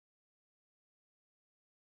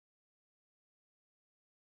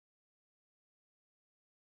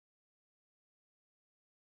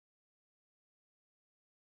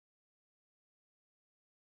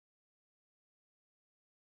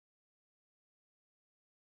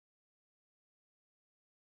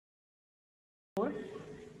So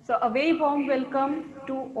a very warm welcome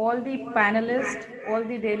to all the panelists, all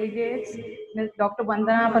the delegates, Ms. Dr.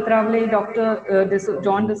 Vandana Patravale, Dr.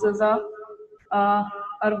 John D'Souza,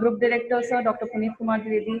 our group director, Sir Dr. Puneet Kumar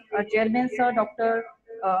Dwivedi, our chairman, Sir Dr.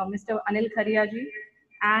 Mr. Anil Khariaji,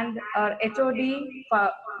 and our HOD for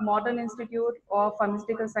Modern Institute of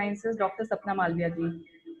Pharmaceutical Sciences, Dr. Sapna Malviya ji.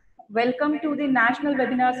 Welcome to the national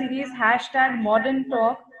webinar series #Modern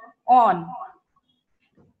Talk on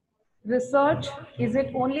research. Is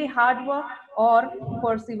it only hard work or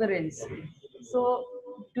perseverance? So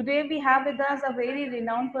today we have with us a very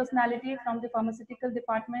renowned personality from the pharmaceutical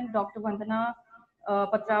department, Dr. Vandana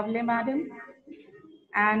Patravale madam.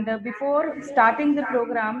 And before starting the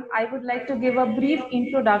program, I would like to give a brief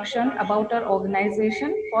introduction about our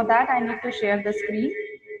organization. For that, I need to share the screen.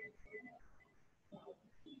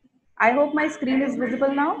 I hope my screen is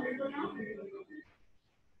visible now.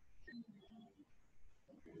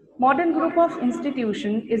 Modern Group of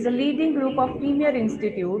Institution is a leading group of premier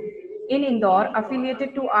institute in Indore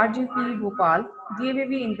affiliated to RGP Bhopal,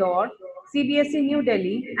 DAVV Indore, CBSE New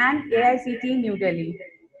Delhi and AICT New Delhi.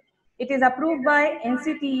 It is approved by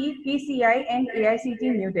NCTE, PCI and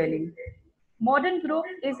AICT New Delhi. Modern Group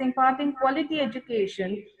is imparting quality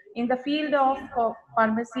education in the field of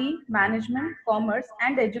pharmacy, management, commerce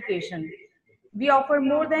and education. We offer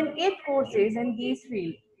more than 8 courses in these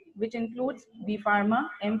fields, which includes B Pharma,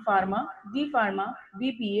 M Pharma, D Pharma,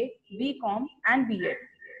 BPA, BCom, and BEd.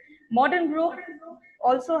 Modern Group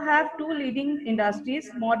also have two leading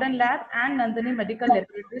industries, Modern Lab and Nandini Medical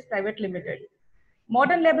Laboratories Private Limited.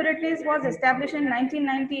 Modern Laboratories was established in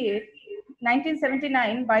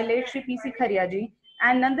 1979 by late Shri P.C. Khariaji,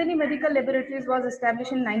 and Nandini Medical Laboratories was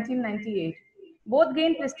established in 1998. Both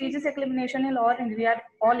gained prestigious acclamation in all India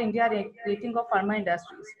rating of pharma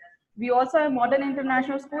industries. We also have Modern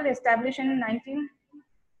International School established in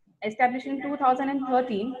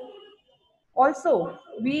 2013. Also,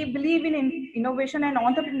 we believe in innovation and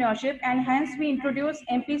entrepreneurship, and hence we introduced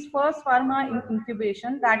MP's first pharma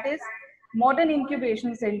incubation, that is Modern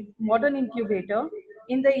Incubator,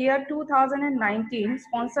 in the year 2019,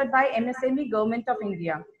 sponsored by MSME Government of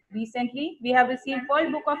India. Recently, we have received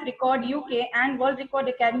World Book of Record UK and World Record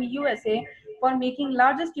Academy USA for making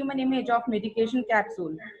largest human image of medication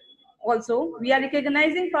capsule. Also, we are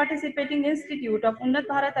recognizing participating institute of Unnat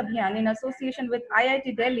Bharat Abhiyan in association with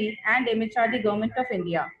IIT Delhi and MHRD Government of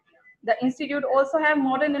India. The institute also have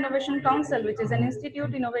Modern Innovation Council, which is an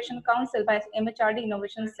institute innovation council by MHRD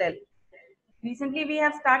Innovation Cell. Recently, we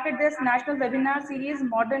have started this national webinar series,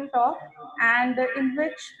 Modern Talk, and in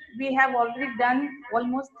which we have already done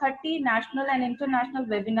almost 30 national and international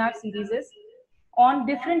webinar series on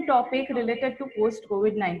different topic related to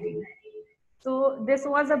post-COVID-19. So this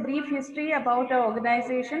was a brief history about our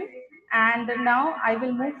organization, and now I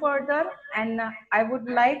will move further, and I would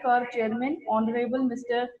like our chairman, Honorable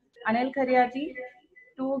Mr. Anil Khariaji,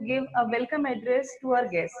 to give a welcome address to our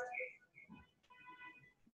guests.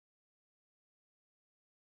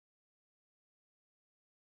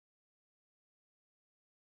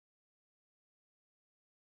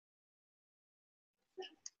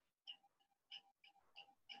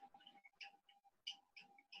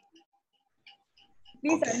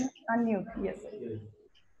 Please Okay. unmute. Yes.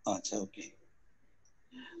 Okay.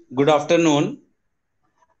 Good afternoon.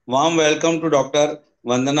 Warm welcome to Dr.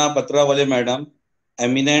 Vandana Patravale Madam,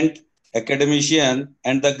 eminent academician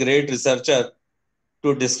and the great researcher,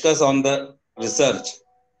 to discuss on the research.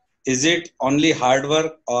 Is it only hard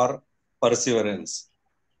work or perseverance?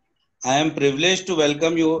 I am privileged to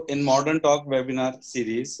welcome you in Modern Talk webinar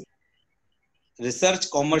series. Research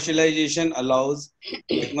commercialization allows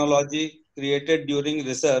technology created during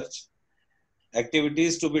research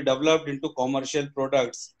activities to be developed into commercial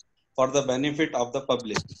products for the benefit of the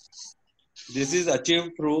public. This is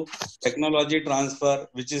achieved through technology transfer,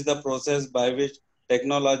 which is the process by which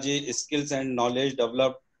technology, skills, and knowledge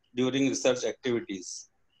developed during research activities.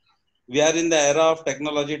 We are in the era of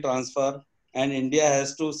technology transfer, and India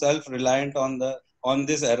has to self-reliant on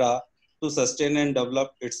this era to sustain and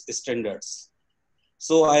develop its standards.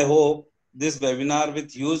 So I hope this webinar with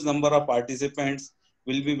huge number of participants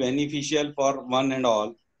will be beneficial for one and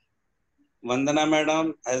all. Vandana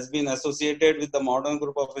Madam has been associated with the Modern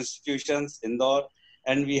Group of Institutions Indore,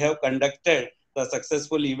 and we have conducted the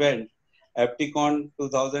successful event Apticon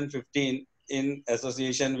 2015 in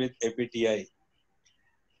association with APTI.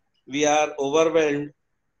 We are overwhelmed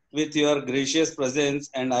with your gracious presence,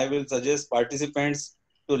 and I will suggest participants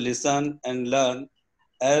to listen and learn,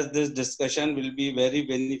 as this discussion will be very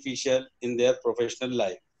beneficial in their professional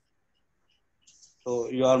life. So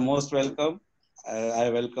you are most welcome. I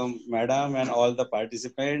welcome Madam and all the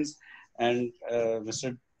participants, and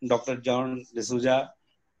Mr. Dr. John D'Souza.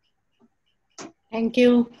 Thank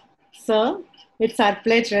you, sir. It's our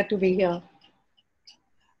pleasure to be here.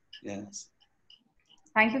 Yes.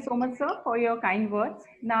 Thank you so much, sir, for your kind words.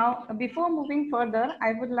 Now, before moving further,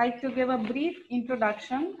 I would like to give a brief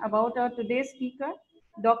introduction about our today's speaker,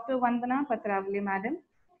 Dr. Vandana Patravale, madam.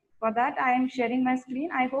 For that, I am sharing my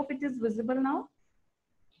screen. I hope it is visible now.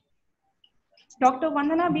 Dr.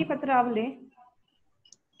 Vandana B. Patravale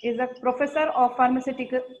is a professor of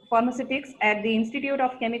pharmaceutics at the Institute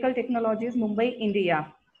of Chemical Technologies, Mumbai,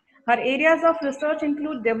 India. Her areas of research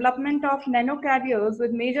include development of nanocarriers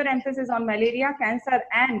with major emphasis on malaria, cancer,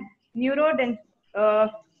 and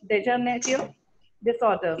neurodegenerative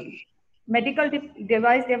disorder, medical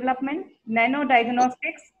device development,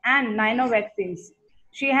 nanodiagnostics, and nanovaccines.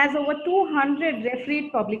 She has over 200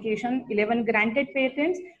 refereed publications, 11 granted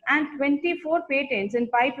patents, and 24 patents in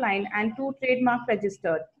pipeline and 2 trademark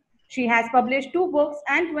registered. She has published 2 books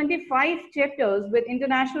and 25 chapters with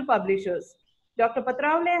international publishers. Dr.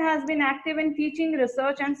 Patravale has been active in teaching,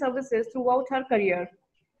 research, and services throughout her career.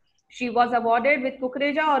 She was awarded with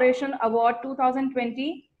Kukreja Oration Award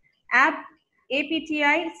 2020,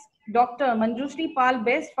 APTI's Dr. Manjushri Pal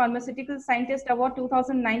Best Pharmaceutical Scientist Award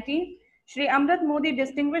 2019, Shri Amrit Modi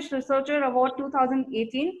Distinguished Researcher Award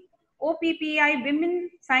 2018, OPPI Women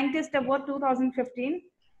Scientist Award 2015,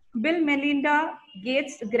 Bill Melinda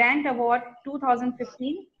Gates Grant Award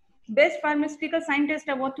 2015, Best Pharmaceutical Scientist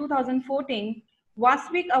Award 2014,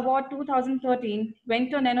 Vasvik Award 2013,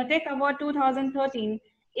 Vento Nanotech Award 2013,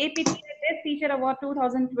 APTI Best Teacher Award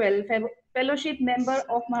 2012, Fellowship Member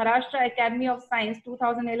of Maharashtra Academy of Science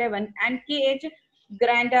 2011, and KH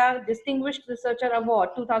Granda Distinguished Researcher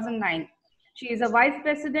Award 2009. She is a Vice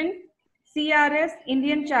President, CRS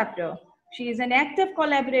Indian Chapter. She is an active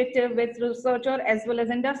collaborator with researchers as well as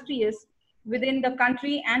industries within the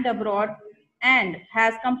country and abroad, and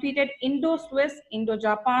has completed Indo-Swiss,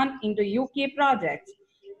 Indo-Japan, Indo-UK projects.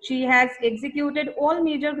 She has executed all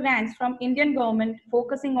major grants from Indian government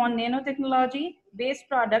focusing on nanotechnology-based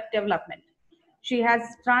product development. She has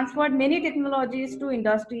transferred many technologies to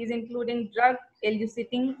industries, including drug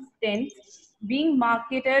eliciting stents being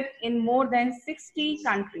marketed in more than 60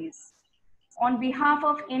 countries. On behalf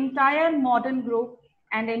of entire modern group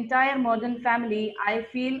and entire modern family, I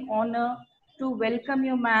feel honor to welcome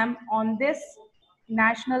you, ma'am, on this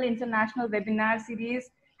national international webinar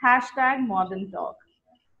series, hashtag Modern Talk.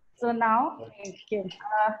 So now, Thank you.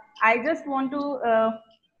 I just want to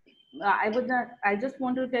I just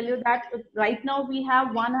want to tell you that right now we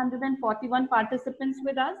have 141 participants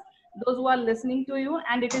with us, those who are listening to you,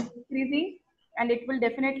 and it is increasing, and it will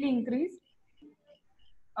definitely increase.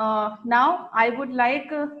 Now, I would like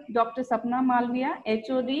Dr. Sapna Malviya,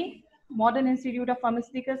 HOD, Modern Institute of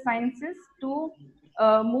Pharmaceutical Sciences, to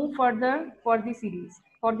move further for the series,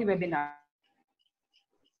 for the webinar.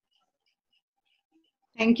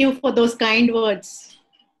 Thank you for those kind words.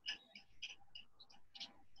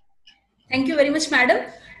 Thank you very much, madam.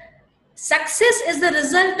 Success is the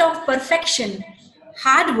result of perfection,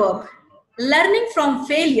 hard work, learning from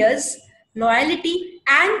failures, loyalty,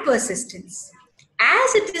 and persistence.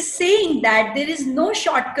 As it is saying that there is no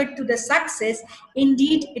shortcut to the success,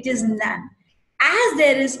 indeed it is none. As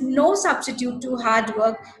there is no substitute to hard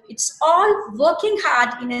work, it's all working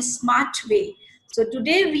hard in a smart way. So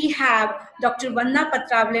today we have Dr. Vandana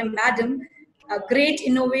Patravale, madam, a great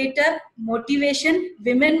innovator, motivation,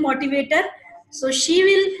 women motivator. So she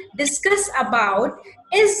will discuss about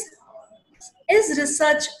is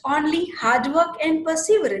research only hard work and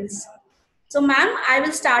perseverance? So ma'am, I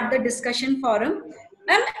will start the discussion forum.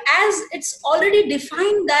 Ma'am, as it's already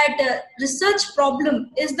defined that research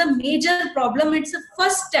problem is the major problem, it's a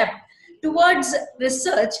first step towards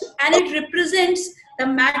research and it represents the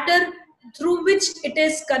matter through which it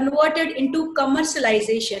is converted into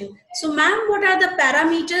commercialization. So ma'am, what are the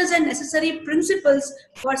parameters and necessary principles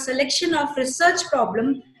for selection of research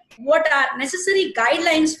problem? What are necessary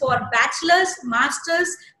guidelines for bachelor's,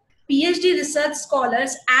 master's, PhD research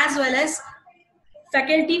scholars as well as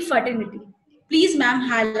faculty fraternity? Please ma'am,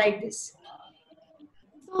 highlight this.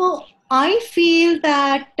 So I feel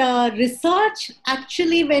that research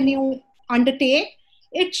actually, when you undertake,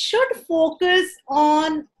 it should focus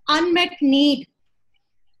on unmet need.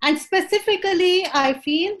 And specifically, I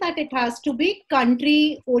feel that it has to be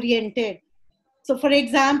country oriented. So for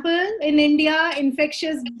example, in India,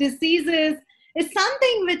 infectious diseases is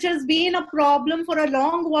something which has been a problem for a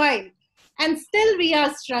long while. And still we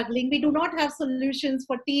are struggling. We do not have solutions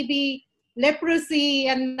for TB, leprosy,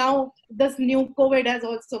 and now this new COVID has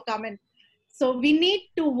also come in. So we need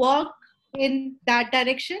to work in that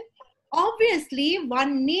direction. obviously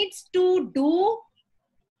one needs to do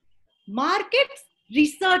market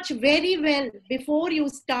research very well before you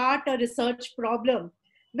start a research problem,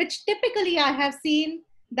 which typically I have seen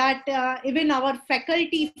that even our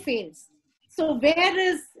faculty fails. So where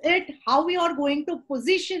is it? How you are going to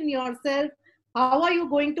position yourself? How are you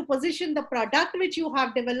going to position the product which you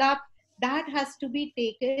have developed? That has to be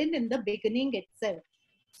taken in the beginning itself.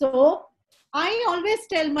 So I always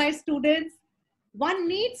tell my students, one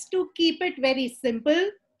needs to keep it very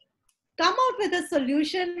simple, come out with a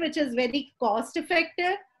solution which is very cost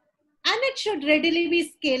effective, and it should readily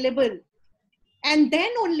be scalable, and then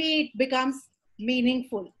only it becomes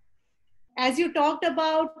meaningful. As you talked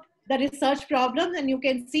about the research problems, and you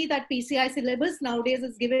can see that PCI syllabus nowadays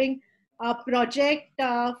is giving a project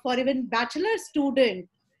for even bachelor student.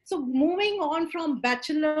 So moving on from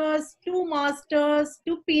bachelors to masters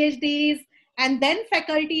to PhDs, and then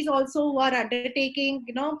faculties also who are undertaking,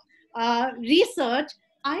 research,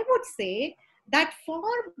 I would say that for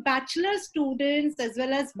bachelor students as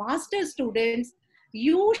well as master students,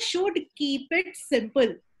 you should keep it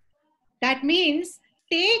simple. That means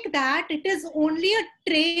take that it is only a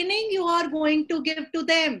training you are going to give to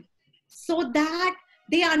them, so that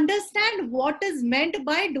they understand what is meant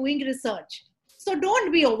by doing research. So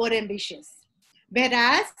don't be over ambitious.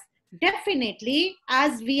 Whereas definitely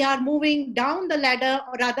as we are moving down the ladder,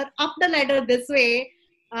 or rather up the ladder this way,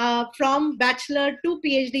 from bachelor to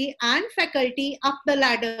PhD and faculty up the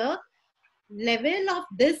ladder, level of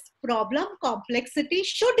this problem complexity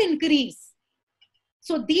should increase.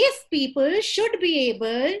 So these people should be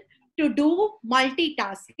able to do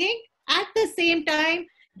multitasking. At the same time,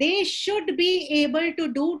 they should be able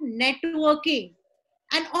to do networking.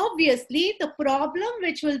 And obviously, the problem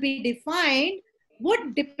which will be defined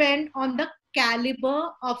would depend on the caliber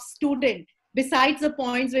of student, besides the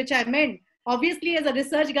points which I meant. Obviously, as a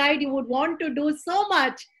research guide, you would want to do so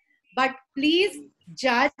much, but please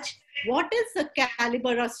judge what is the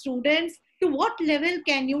caliber of students, to what level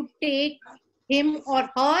can you take him or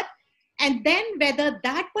her, and then whether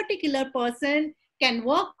that particular person can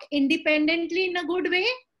work independently in a good way,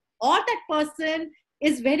 or that person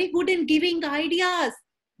is very good in giving ideas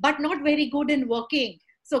but not very good in working.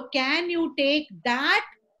 So can you take that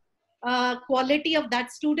quality of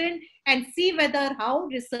that student and see whether how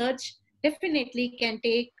research definitely can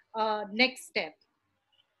take next step.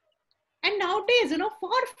 And nowadays,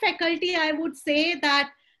 for faculty, I would say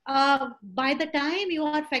that by the time you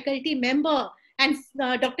are faculty member, and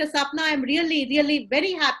Dr. Sapna, I'm really, really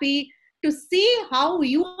very happy to see how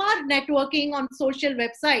you are networking on social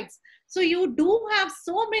websites. So you do have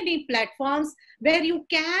so many platforms where you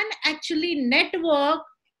can actually network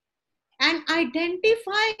and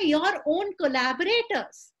identify your own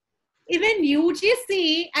collaborators. Even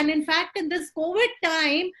UGC, and in fact, in this COVID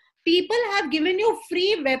time, people have given you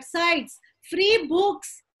free websites, free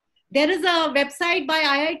books. There is a website by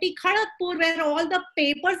IIT Kharagpur where all the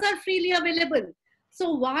papers are freely available.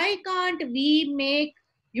 So why can't we make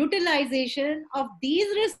utilization of these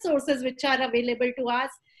resources which are available to us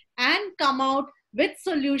and come out with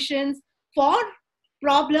solutions for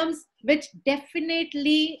problems which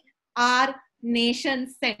definitely are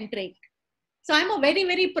nation-centric? So I'm a very,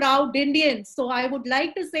 very proud Indian. So I would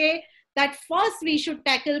like to say that first we should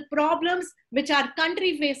tackle problems which our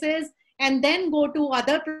country faces, and then go to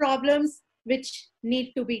other problems which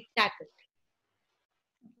need to be tackled.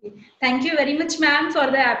 Thank you very much, ma'am,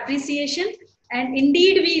 for the appreciation. And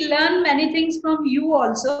indeed, we learn many things from you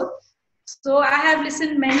also. So I have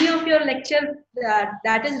listened many of your lecture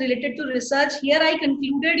that is related to research. Here I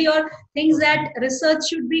concluded your things that research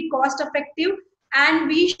should be cost effective, and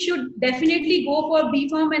we should definitely go for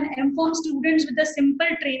B.Pharm and M.Pharm students with the simple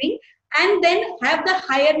training, and then have the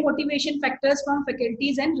higher motivation factors from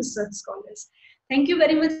faculties and research scholars. Thank you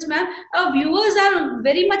very much, ma'am. Our viewers are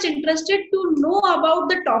very much interested to know about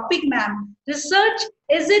the topic, ma'am. Research,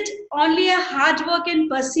 is it only a hard work and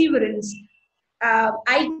perseverance?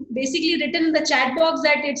 I basically written in the chat box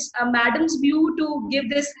that it's a madam's view to give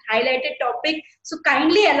this highlighted topic. So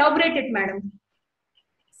kindly elaborate it, madam.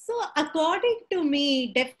 So according to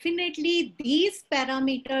me, definitely these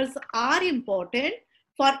parameters are important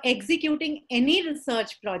for executing any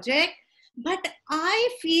research project. But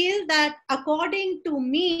I feel that according to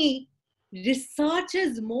me, research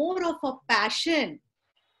is more of a passion.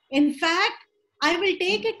 In fact, I will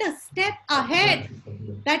take it a step ahead,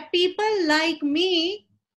 that people like me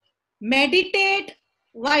meditate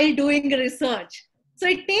while doing research. So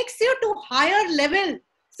it takes you to higher level.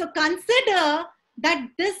 So consider that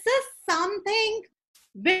this is something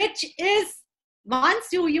which is, once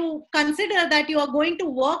you consider that you are going to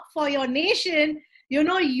work for your nation,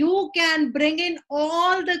 you can bring in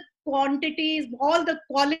all the quantities, all the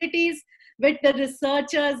qualities which the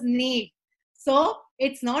researchers need. So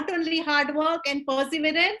it's not only hard work and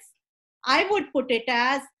perseverance. I would put it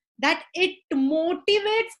as that it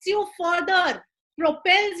motivates you further,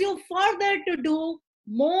 propels you further to do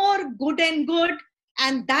more good and good,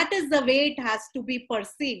 and that is the way it has to be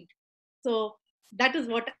perceived. So that is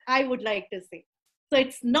what I would like to say. So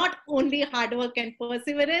it's not only hard work and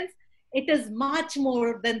perseverance, it is much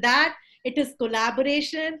more than that. It is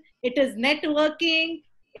collaboration, it is networking,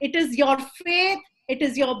 it is your faith, it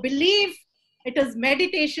is your belief, it is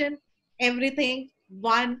meditation, everything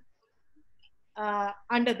one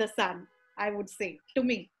under the sun, I would say, to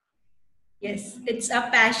me. Yes, it's a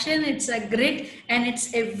passion, it's a grit, and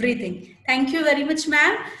it's everything. Thank you very much,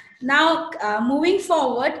 ma'am. Now, moving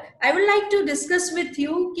forward, I would like to discuss with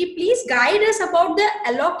you. Please guide us about the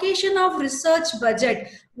allocation of research budget.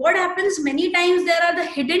 What happens many times there are the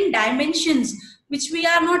hidden dimensions which we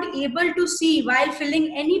are not able to see while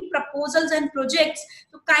filling any proposals and projects.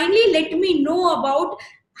 So, kindly let me know about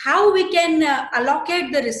how we can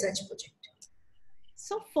allocate the research project.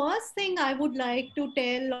 So first thing I would like to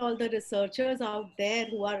tell all the researchers out there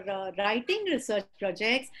who are writing research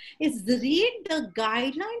projects is read the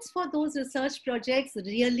guidelines for those research projects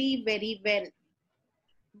really very well.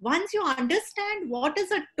 Once you understand what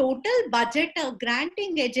is a total budget a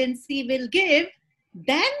granting agency will give,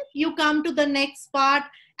 then you come to the next part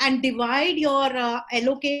and divide your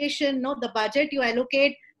allocation, no, the budget you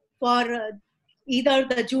allocate for either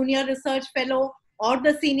the junior research fellow or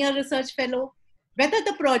the senior research fellow. Whether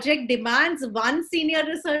the project demands one senior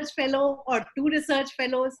research fellow or two research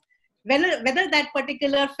fellows, whether that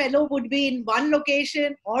particular fellow would be in one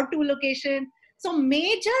location or two locations. So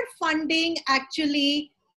major funding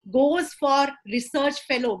actually goes for research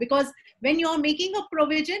fellow, because when you're making a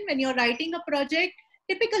provision, when you're writing a project,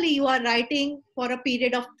 typically you are writing for a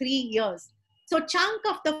period of 3 years. So chunk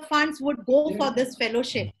of the funds would go for this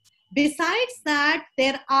fellowship. Besides that,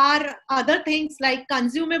 there are other things like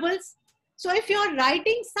consumables. So if you're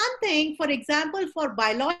writing something, for example, for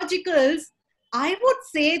biologicals, I would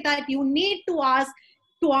say that you need to ask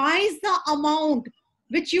twice the amount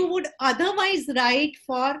which you would otherwise write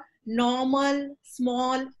for normal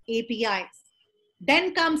small APIs.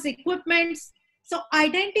 Then comes equipments. So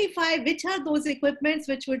identify which are those equipments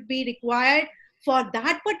which would be required for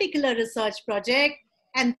that particular research project,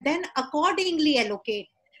 and then accordingly allocate.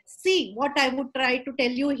 See, what I would try to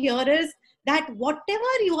tell you here is that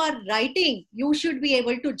whatever you are writing, you should be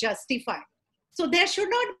able to justify. So there should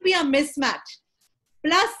not be a mismatch.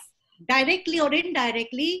 Plus, directly or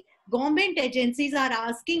indirectly, government agencies are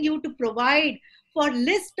asking you to provide for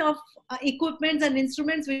list of equipments and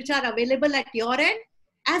instruments which are available at your end,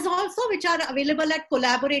 as also which are available at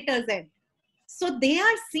collaborators' end. So they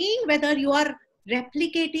are seeing whether you are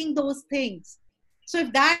replicating those things. So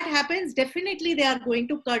if that happens, definitely they are going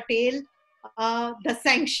to curtail the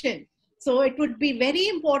sanction. So it would be very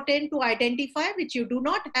important to identify which you do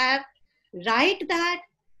not have, write that,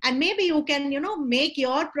 and maybe you can, make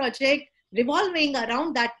your project revolving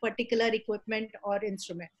around that particular equipment or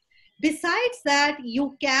instrument. Besides that,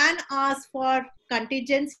 you can ask for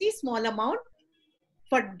contingency, small amount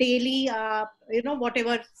for daily,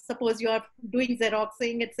 whatever, suppose you are doing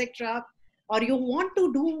Xeroxing, etc. Or you want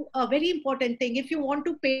to do a very important thing, if you want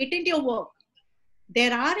to patent your work,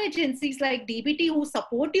 there are agencies like DBT who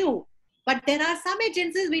support you, but there are some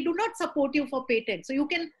agencies we do not support you for patents. So you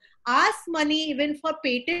can ask money even for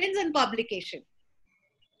patents and publication.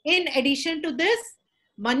 In addition to this,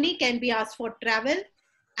 money can be asked for travel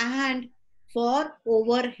and for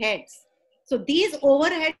overheads. So these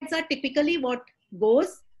overheads are typically what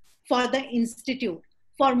goes for the institute.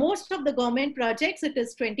 For most of the government projects, it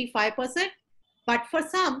is 25%, but for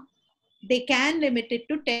some, they can limit it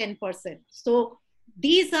to 10%. So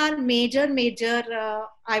these are major,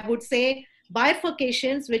 I would say,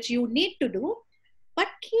 bifurcations which you need to do. But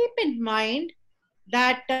keep in mind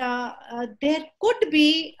that there could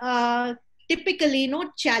be typically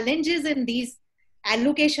challenges in these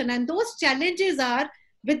allocation, and those challenges are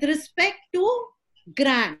with respect to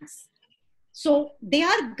grants. So they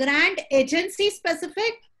are grant agency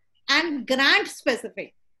specific and grant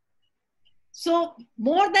specific. So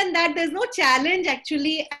more than that, there's no challenge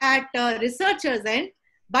actually at researchers' end,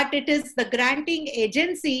 but it is the granting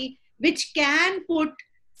agency which can put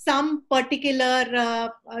some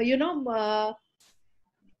particular,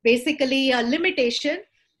 basically a limitation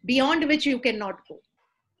beyond which you cannot go.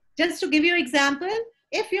 Just to give you an example,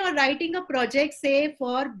 if you are writing a project, say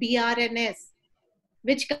for BRNS,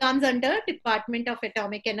 which comes under Department of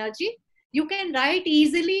Atomic Energy, you can write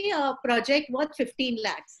easily a project worth 15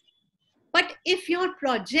 lakhs. But if your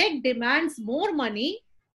project demands more money,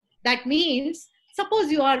 that means,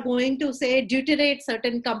 suppose you are going to say deuterate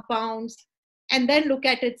certain compounds and then look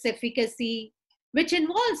at its efficacy, which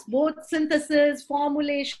involves both synthesis,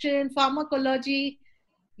 formulation, pharmacology,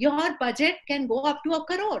 your budget can go up to 1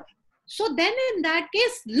 crore. So then in that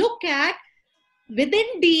case, look at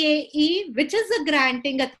within DAE, which is a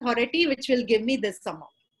granting authority, which will give me this amount.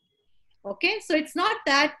 Okay, so it's not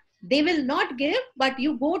that they will not give, but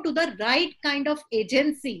you go to the right kind of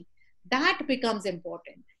agency. That becomes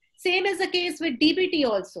important. Same is the case with DBT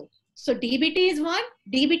also. So DBT is one,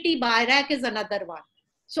 DBT BIRAC is another one.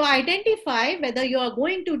 So identify whether you are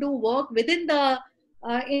going to do work within the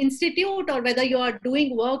institute or whether you are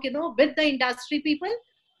doing work, with the industry people,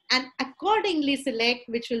 and accordingly select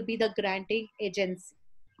which will be the granting agency.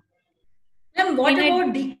 And what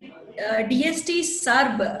about DST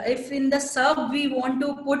SERB? If in the SERB we want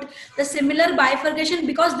to put the similar bifurcation,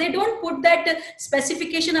 because they don't put that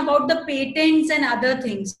specification about the patents and other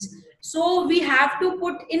things. So we have to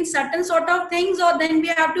put in certain sort of things, or then we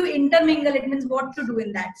have to intermingle. It means what to do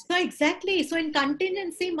in that. So exactly. So in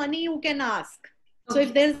contingency money you can ask. Okay. So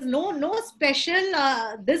if there's no special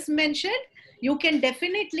this mentioned, you can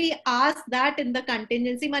definitely ask that in the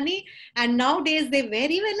contingency money. And nowadays they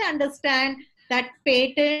very well understand that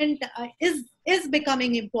patent is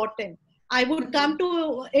becoming important. I would come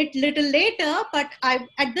to it little later, but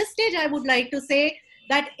at this stage I would like to say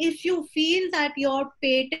that if you feel that your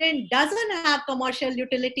patent doesn't have commercial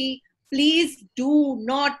utility, please do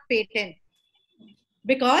not patent,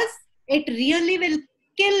 because it really will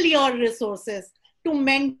kill your resources. To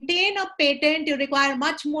maintain a patent, you require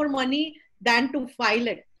much more money than to file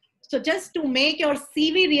it. So just to make your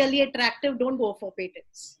CV really attractive, don't go for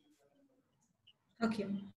patents. Okay.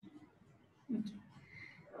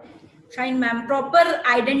 Fine, ma'am. Proper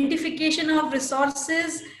identification of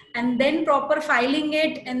resources and then proper filing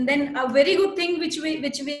it, and then a very good thing which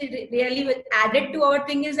we really added to our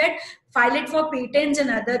thing is that file it for patents and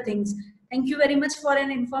other things. Thank you very much for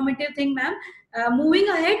an informative thing, ma'am. Moving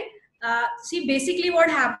ahead, see, basically what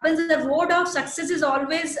happens, the road of success is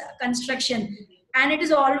always construction, and it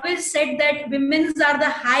is always said that women are the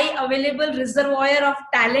high available reservoir of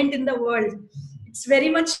talent in the world. It's very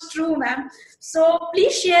much true, ma'am. So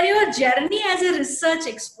please share your journey as a research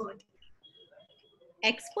expert.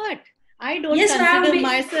 Expert? I don't yes, consider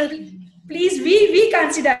myself. Please, we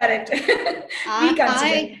consider it.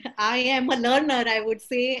 I am a learner, I would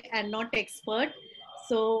say, and not expert.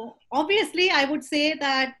 So obviously, I would say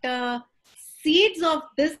that seeds of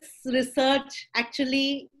this research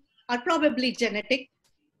actually are probably genetic,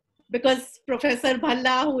 because Professor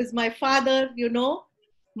Bhalla, who is my father,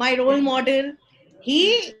 my role model,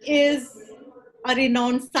 he is a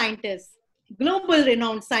renowned scientist, global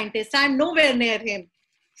renowned scientist. I'm nowhere near him.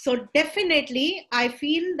 So definitely, I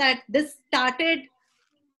feel that this started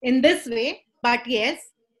in this way. But yes,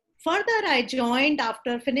 further I joined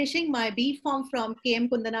after finishing my B Pharm from KM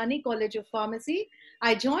Kundanani College of Pharmacy.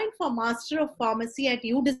 I joined for Master of Pharmacy at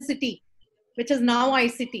UDCity, which is now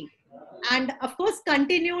ICT. And of course,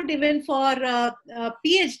 continued even for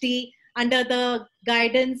PhD under the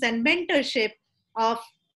guidance and mentorship of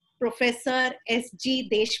Professor S.G.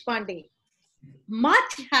 Deshpande.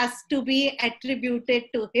 Much has to be attributed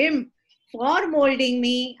to him for molding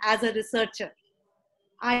me as a researcher.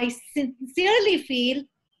 I sincerely feel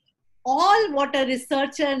all what a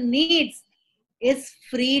researcher needs is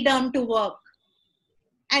freedom to work.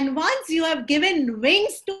 And once you have given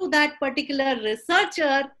wings to that particular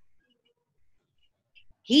researcher,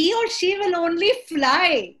 he or she will only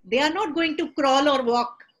fly. They are not going to crawl or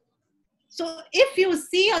walk. So if you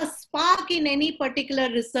see a spark in any particular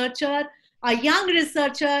researcher, a young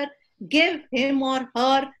researcher, give him or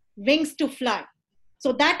her wings to fly.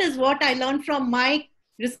 So that is what I learned from my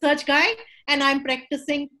research guide, and I'm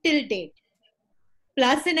practicing till date.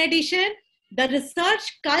 Plus, in addition, the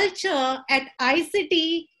research culture at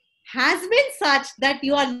ICT has been such that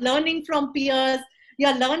you are learning from peers, you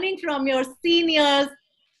are learning from your seniors.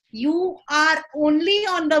 You are only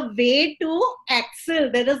on the way to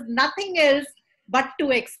excel. There is nothing else but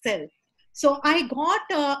to excel. So I got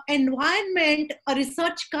an environment, a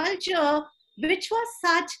research culture, which was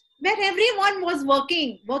such where everyone was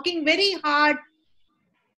working very hard,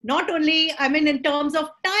 not only, in terms of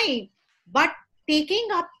time, but taking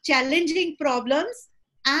up challenging problems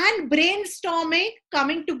and brainstorming,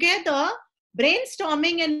 coming together,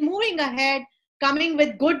 brainstorming and moving ahead, coming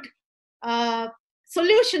with good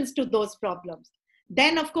solutions to those problems.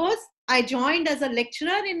 Then, of course, I joined as a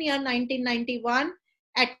lecturer in year 1991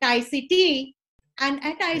 at ICT, And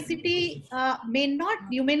at ICT,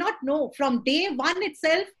 you may not know, from day one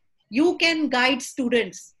itself, you can guide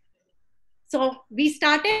students. So we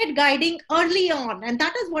started guiding early on, and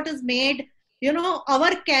that is what has made,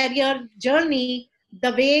 our career journey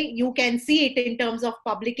the way you can see it in terms of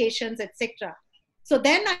publications, etc. So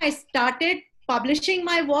then I started publishing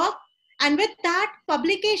my work, and with that,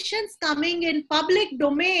 publications coming in public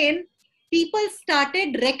domain, people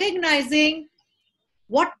started recognizing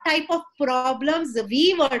what type of problems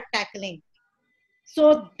we were tackling.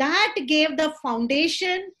 So that gave the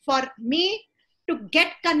foundation for me to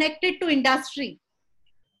get connected to industry.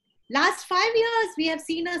 Last 5 years, we have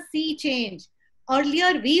seen a sea change.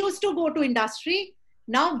 Earlier, we used to go to industry.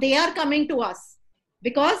 Now they are coming to us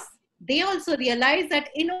because they also realize that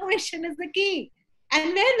innovation is the key.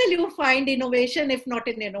 And where will you find innovation if not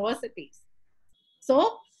in universities?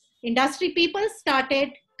 So industry people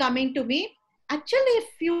started coming to me. Actually, if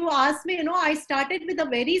you ask me, I started with a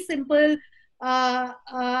very simple,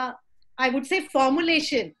 I would say,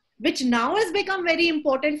 formulation, which now has become very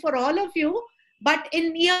important for all of you. But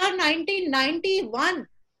in year 1991,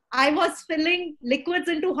 I was filling liquids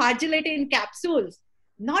into hard gelatin capsules,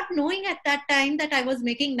 not knowing at that time that I was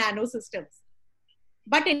making nano systems.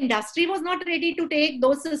 But industry was not ready to take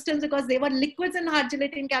those systems because they were liquids and hard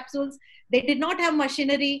gelatin capsules. They did not have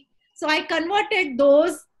machinery. So I converted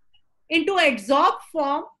those into adsorbed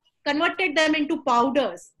form, converted them into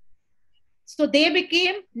powders. So they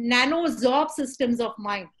became nano-zorb systems of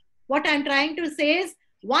mine. What I'm trying to say is,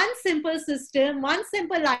 one simple system, one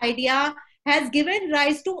simple idea has given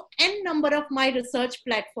rise to n number of my research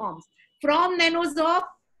platforms. From nano-zorb,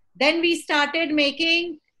 then we started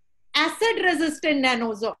making acid-resistant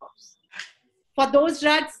nanosorbs for those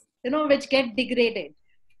drugs, which get degraded.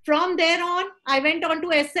 From there on, I went on to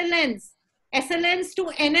SLNs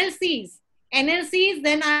to NLCs.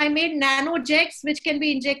 Then I made nanojects, which can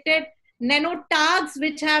be injected, nanotags,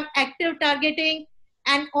 which have active targeting,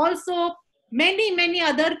 and also many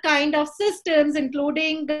other kind of systems,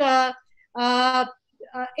 including in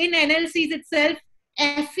NLCs itself,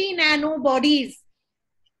 Fe nanobodies.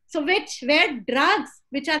 So where drugs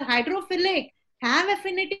which are hydrophilic have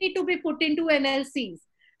affinity to be put into NLCs.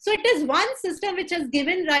 So it is one system which has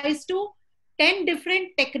given rise to 10 different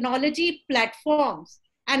technology platforms.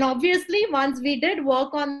 And obviously, once we did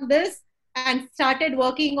work on this and started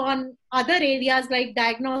working on other areas like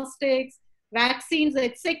diagnostics, vaccines,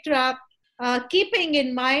 etc., keeping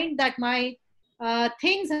in mind that my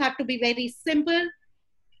things have to be very simple,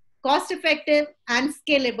 cost effective, and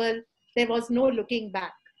scalable, there was no looking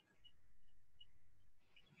back.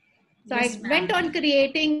 So Yes, I went on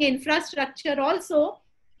creating infrastructure also,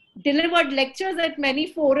 delivered lectures at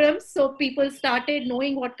many forums, so people started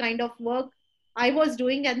knowing what kind of work I was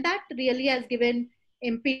doing, and that really has given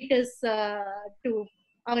impetus to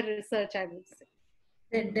our research, I would say.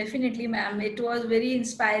 Definitely, ma'am. It was very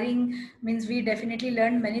inspiring. Means we definitely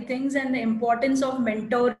learned many things, and the importance of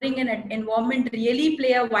mentoring and environment really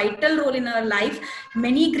play a vital role in our life.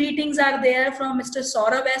 Many greetings are there from Mr.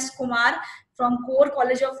 Saurabh S. Kumar from Core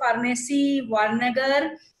College of Pharmacy,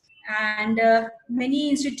 Varnagar, and many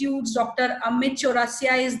institutes. Dr. Amit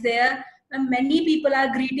Chaurasia is there. And many people are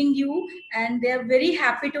greeting you, and they are very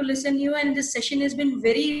happy to listen you. And this session has been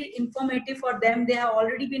very informative for them. They have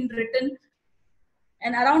already been written,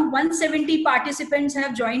 and around 170 participants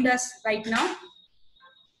have joined us right now.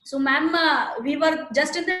 So ma'am, we were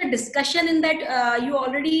just in the discussion in that you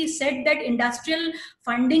already said that industrial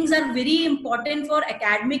fundings are very important for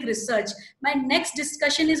academic research. My next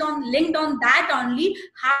discussion is on linked on that only,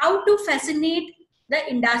 how to fascinate the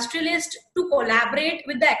industrialist to collaborate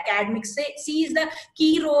with the academics. See is the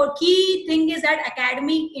key role, key thing is that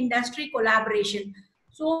academic industry collaboration.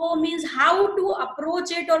 So means how to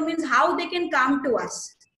approach it, or means how they can come to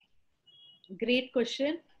us. Great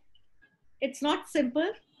question. It's not simple,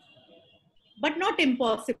 but not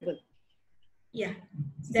impossible. Yeah,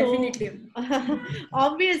 definitely. So,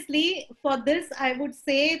 obviously, for this, I would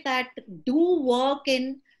say that do work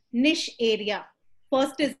in niche area.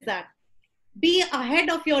 First is that. Be ahead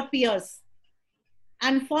of your peers.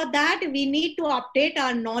 And for that, we need to update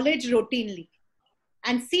our knowledge routinely.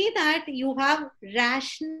 And see that you have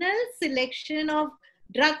rational selection of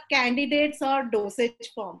drug candidates or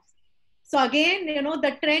dosage forms. So again,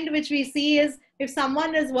 the trend which we see is, if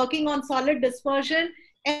someone is working on solid dispersion,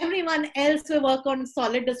 everyone else will work on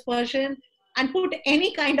solid dispersion and put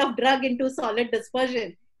any kind of drug into solid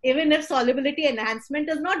dispersion, even if solubility enhancement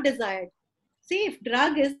is not desired. See, if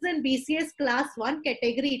drug is in BCS class 1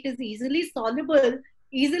 category, it is easily soluble,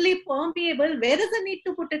 easily permeable. Where is the need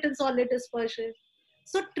to put it in solid dispersion?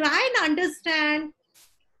 So try and understand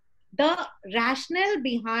the rationale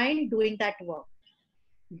behind doing that work.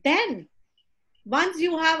 Then, once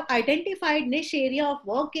you have identified niche area of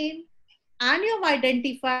working and you have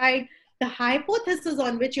identified the hypothesis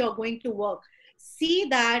on which you are going to work, see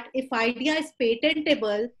that if idea is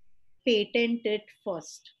patentable, patent it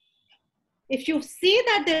first. If you see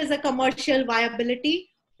that there is a commercial viability,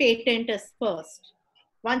 patent is first.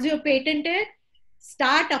 Once you patent it,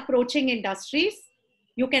 start approaching industries.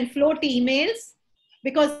 You can float emails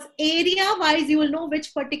because area wise, you will know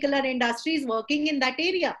which particular industry is working in that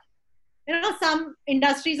area. Some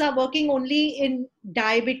industries are working only in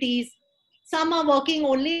diabetes, some are working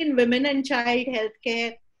only in women and child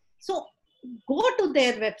healthcare. So go to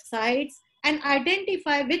their websites and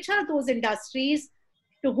identify which are those industries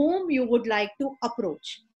to whom you would like to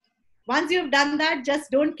approach. Once you've done that,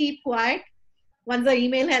 just don't keep quiet. Once the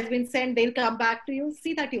email has been sent, they'll come back to you.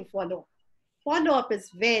 See that you follow. Follow up is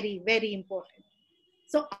very, very important.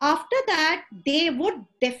 So after that, they would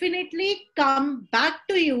definitely come back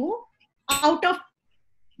to you. Out of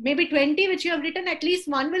maybe 20 which you have written, at least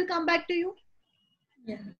one will come back to you.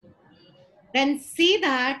 Yeah. Then see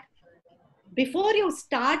that before you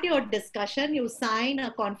start your discussion, you sign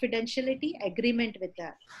a confidentiality agreement with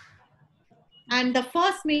them. And the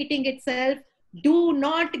first meeting itself, do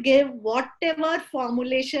not give whatever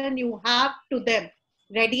formulation you have to them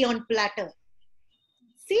ready on platter.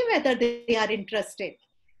 See whether they are interested.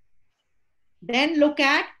 Then look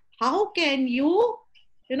at how can you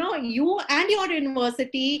and your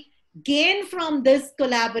university gain from this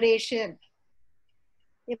collaboration.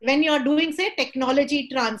 When you're doing, say, technology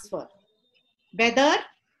transfer, whether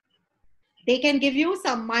they can give you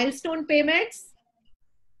some milestone payments,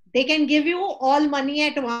 they can give you all money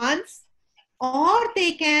at once, or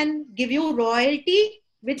they can give you royalty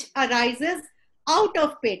which arises out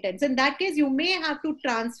of patents. In that case, you may have to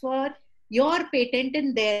transfer your patent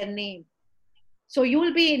in their name. So you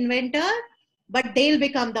will be inventor, but they'll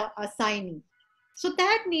become the assignee. So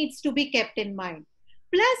that needs to be kept in mind.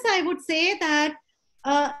 Plus, I would say that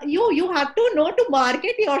you have to know to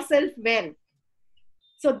market yourself well.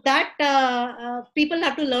 So that people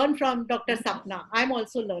have to learn from Dr. Sapna. I'm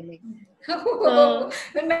also learning. Oh,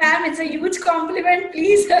 ma'am, it's a huge compliment.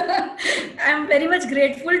 Please, I'm very much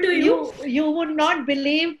grateful to you. You would not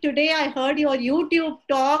believe, today I heard your YouTube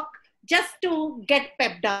talk just to get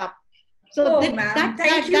pepped up. So ma'am,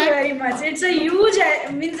 thank you very much. It's a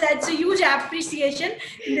huge appreciation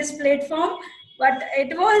in this platform. But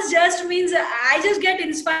it was just I just get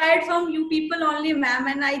inspired from you people only, ma'am.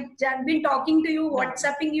 And I've been talking to you,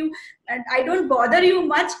 WhatsApping you, and I don't bother you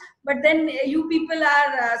much. But then you people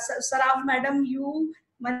are Saraf madam, you,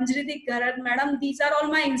 Manjriti Karan madam. These are all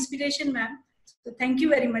my inspiration, ma'am. So thank you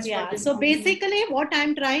very much for this. So basically, what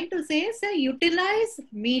I'm trying to say is utilize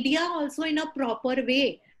media also in a proper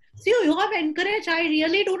way. See, you have encouraged. I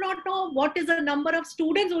really do not know what is the number of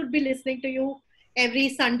students who would be listening to you every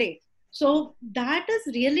Sunday. So that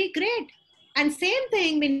is really great. And same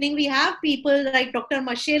thing, meaning we have people like Dr.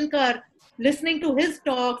 Mashelkar listening to his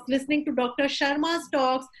talks, listening to Dr. Sharma's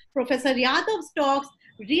talks, Professor Yadav's talks,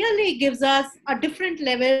 really gives us a different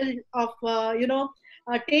level of,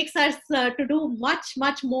 takes us to do much,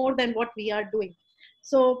 much more than what we are doing.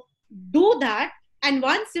 So do that. And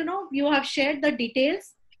once, you have shared the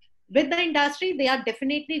details with the industry, they are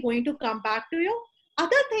definitely going to come back to you.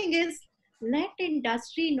 Other thing is, let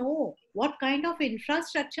industry know what kind of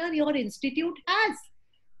infrastructure your institute has.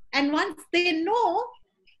 And once they know,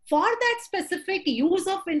 for that specific use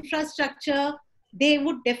of infrastructure, they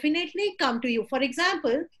would definitely come to you. For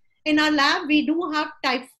example, in our lab, we do have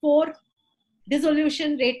type 4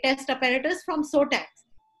 dissolution rate test apparatus from SOTAX.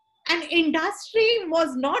 And industry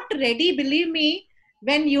was not ready, believe me,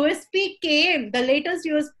 when USP came, the latest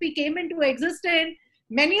USP came into existence,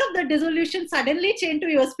 many of the dissolutions suddenly changed to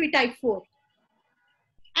USP type 4.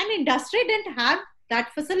 And industry didn't have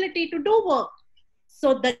that facility to do work.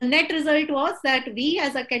 So the net result was that we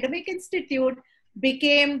as academic institute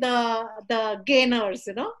became the gainers,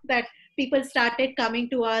 that people started coming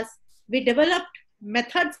to us. We developed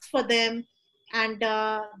methods for them, and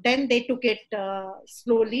then they took it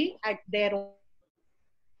slowly at their own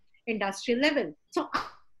industrial level. So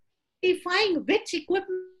identifying which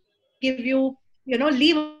equipment give you,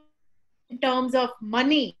 leave in terms of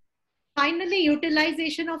money. Finally,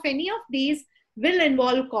 utilization of any of these will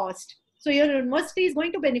involve cost. So your university is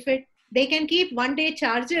going to benefit. They can keep one-day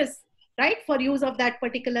charges, right, for use of that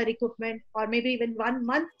particular equipment, or maybe even 1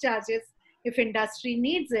 month charges if industry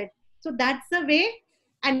needs it. So that's the way.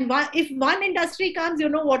 And if one industry comes,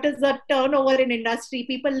 what is the turnover in industry?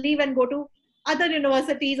 People leave and go to other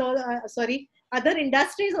universities or, other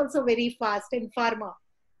industries also very fast in pharma.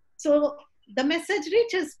 So the message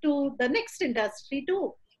reaches to the next industry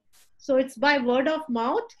too. So it's by word of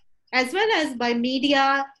mouth as well as by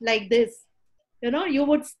media like this. You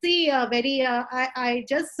would see I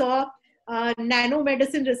just saw a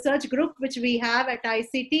nanomedicine research group which we have at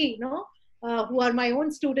ICT, who are my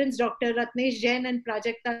own students, Dr. Ratnesh Jain and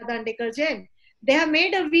Prajakta Dandekar Jain. They have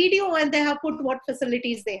made a video and they have put what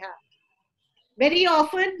facilities they have. Very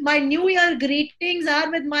often, my New Year greetings are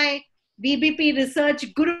with my BBP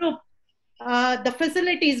research group, the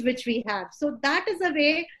facilities which we have. So that is a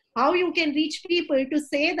way how you can reach people to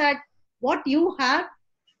say that what you have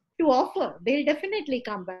to offer, they'll definitely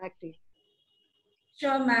come back to you.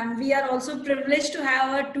 Sure, ma'am. We are also privileged to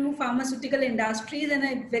have our two pharmaceutical industries and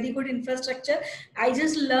a very good infrastructure. I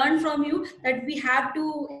just learned from you that we have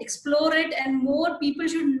to explore it, and more people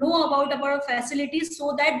should know about our facilities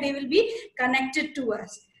so that they will be connected to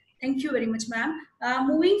us. Thank you very much, ma'am.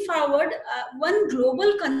 Moving forward, one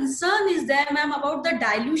global concern is there, ma'am, about the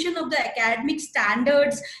dilution of the academic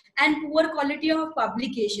standards and poor quality of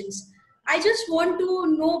publications. I just want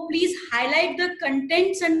to know, please highlight the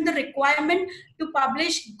contents and the requirement to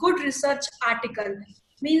publish good research article.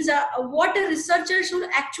 Means what a researcher should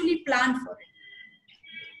actually plan for it.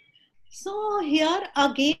 So here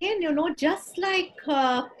again, just like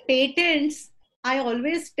patents, I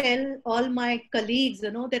always tell all my colleagues,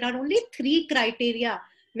 there are only 3 criteria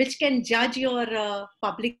which can judge your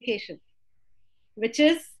publication, which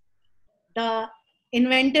is the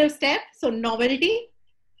inventive step, so novelty,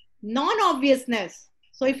 non-obviousness.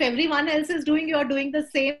 So if everyone else is doing, you are doing the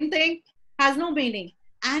same thing, has no meaning,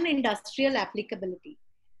 and industrial applicability.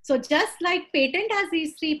 So just like patent has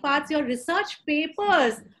these 3 parts, your research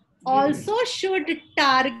papers also should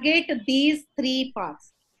target these 3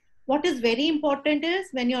 parts. What is very important is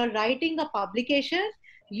when you're writing a publication,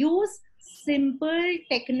 use simple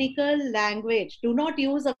technical language. Do not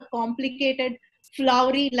use a complicated,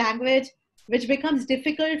 flowery language which becomes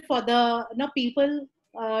difficult for the people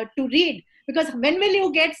to read. Because when will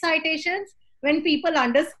you get citations? When people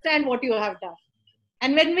understand what you have done.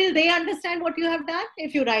 And when will they understand what you have done?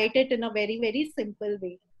 If you write it in a very, very simple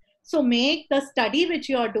way. So make the study which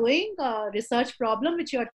you are doing, research problem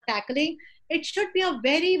which you are tackling, it should be a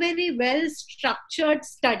very, very well structured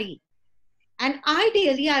study. And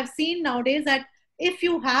ideally, I've seen nowadays that if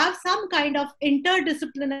you have some kind of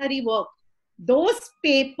interdisciplinary work, those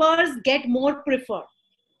papers get more preferred.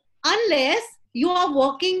 Unless you are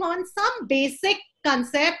working on some basic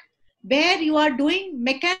concept where you are doing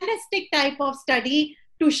mechanistic type of study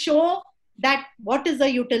to show that what is the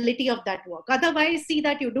utility of that work. Otherwise, see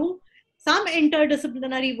that you do some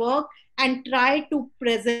interdisciplinary work and try to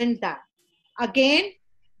present that. Again,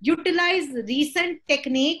 utilize recent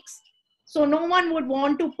techniques. So no one would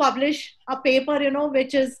want to publish a paper,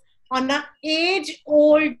 which is on an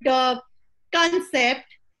age-old concept.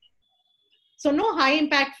 So no high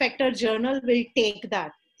impact factor journal will take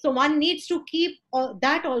that. So one needs to keep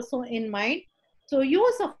that also in mind. So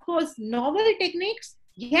use, of course, novel techniques,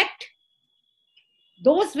 yet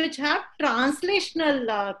those which have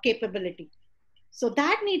translational capability. So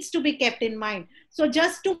that needs to be kept in mind. So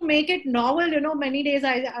just to make it novel, many days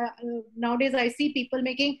nowadays I see people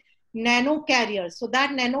making nano carriers. So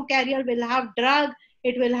that nano carrier will have drug,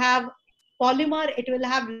 it will have polymer, it will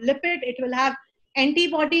have lipid, it will have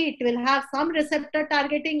antibody, it will have some receptor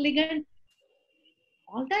targeting ligand.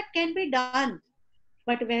 All that can be done.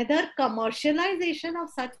 But whether commercialization of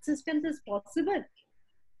such systems is possible,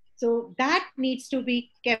 so that needs to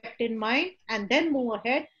be kept in mind and then move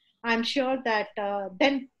ahead. I'm sure that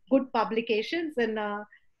then good publications and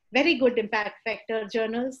very good impact factor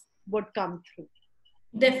journals would come through.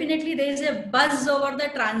 Definitely, there is a buzz over the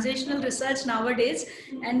translational research nowadays,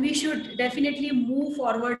 and we should definitely move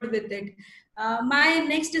forward with it. My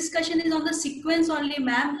next discussion is on the sequence only,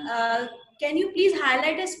 ma'am. Can you please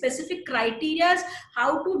highlight a specific criteria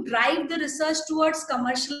how to drive the research towards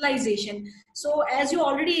commercialization? So as you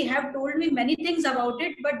already have told me many things about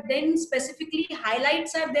it, but then specifically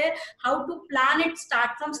highlights are there, how to plan it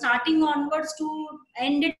from starting onwards to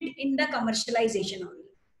end it in the commercialization only.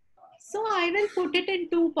 So I will put it in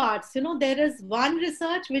 2 parts. There is one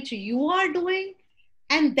research which you are doing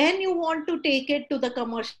and then you want to take it to the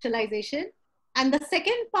commercialization. And the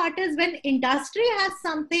second part is when industry has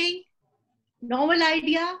something, novel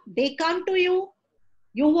idea, they come to you,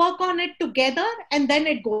 you work on it together, and then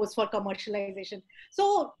it goes for commercialization.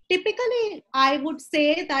 So typically, I would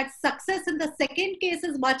say that success in the second case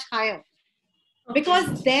is much higher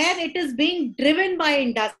because there it is being driven by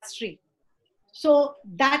industry. So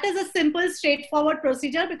that is a simple, straightforward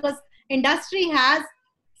procedure because industry has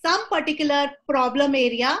some particular problem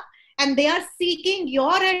area and they are seeking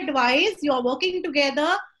your advice. You are working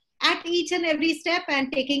together at each and every step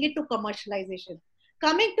and taking it to commercialization.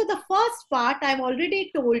 Coming to the first part, I've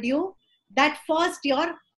already told you that first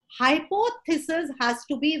your hypothesis has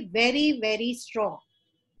to be very, very strong.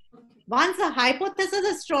 Once a hypothesis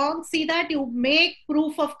is strong, see that you make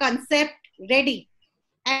proof of concept ready.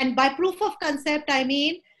 And by proof of concept, I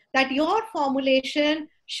mean that your formulation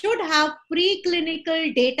should have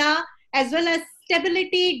preclinical data as well as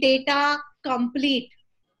stability data complete.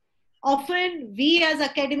 Often we as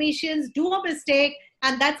academicians do a mistake,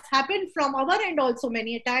 and that's happened from our end also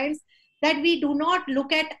many times, that we do not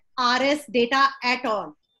look at RS data at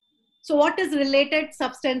all. So what is related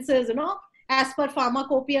substances, as per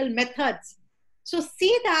pharmacopoeial methods. So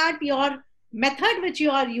see that your method which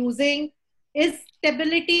you are using is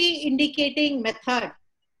stability indicating method.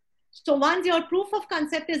 So once your proof of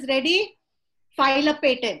concept is ready, file a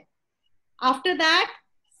patent. After that,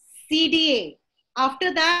 CDA.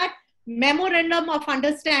 After that, memorandum of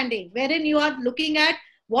understanding, wherein you are looking at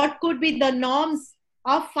what could be the norms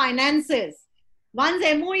of finances. Once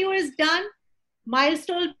MOU is done,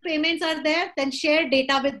 milestone payments are there, then share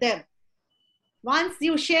data with them. Once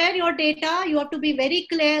you share your data, you have to be very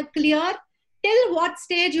clear till what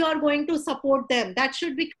stage you are going to support them. That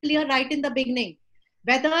should be clear right in the beginning.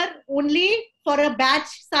 Whether only for a batch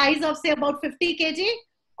size of say about 50 kg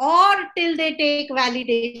or till they take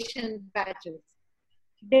validation batches.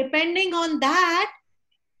 Depending on that,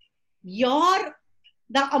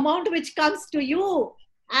 the amount which comes to you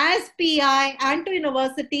as PI and to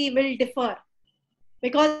university will differ.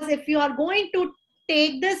 Because if you are going to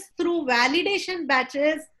take this through validation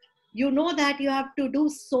batches, you know that you have to do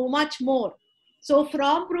so much more. So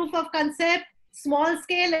from proof of concept, small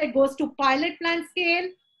scale, it goes to pilot plant scale,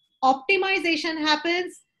 optimization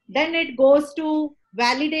happens, then it goes to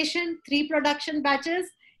validation, 3 production batches,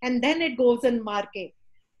 and then it goes in market.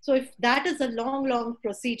 So if that is a long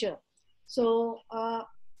procedure. So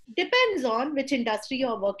depends on which industry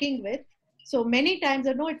you're working with. So many times,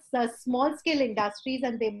 it's the small scale industries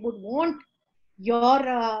and they would want your,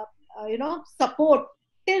 support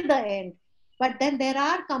till the end. But then there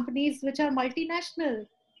are companies which are multinational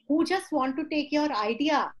who just want to take your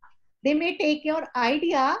idea. They may take your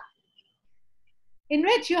idea in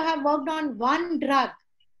which you have worked on one drug,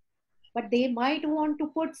 but they might want to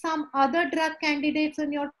put some other drug candidates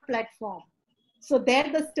on your platform. So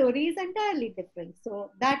there the story is entirely different.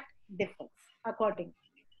 So that differs accordingly.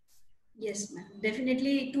 Yes, ma'am.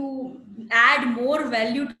 Definitely to add more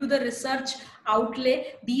value to the research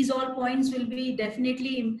outlay, these all points will be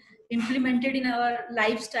definitely implemented in our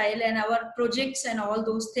lifestyle and our projects and all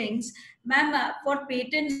those things. Ma'am, for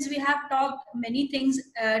patents, we have talked many things.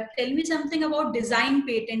 Tell me something about design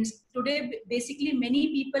patents. Today, basically, many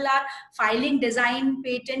people are filing design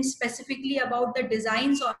patents specifically about the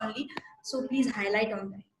designs only. So please highlight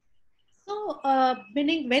on that. So,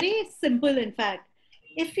 meaning very simple, in fact.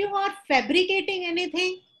 If you are fabricating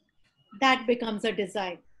anything, that becomes a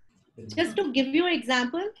design. Just to give you an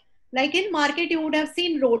example, like in market, you would have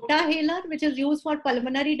seen rotahaler, which is used for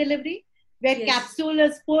pulmonary delivery, where Yes. capsule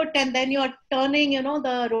is put and then you're turning,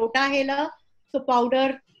 the rotahaler, so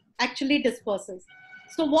powder actually disperses.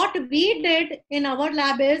 So what we did in our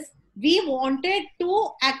lab is we wanted to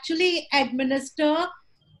actually administer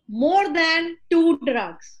more than 2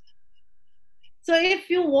 drugs. So if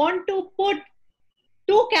you want to put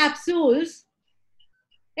 2 capsules,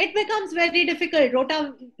 it becomes very difficult.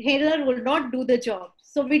 Rotahaler will not do the job.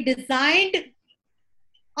 So we designed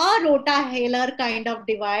a rotahaler kind of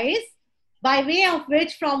device by way of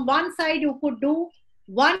which from one side you could do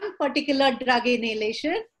one particular drug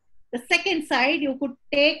inhalation. The second side you could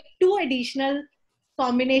take 2 additional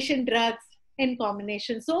combination drugs in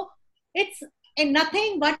combination. So it's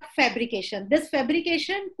nothing but fabrication. This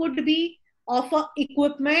fabrication could be of a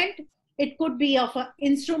equipment, it could be of an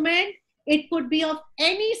instrument, it could be of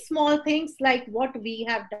any small things like what we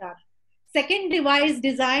have done. Second device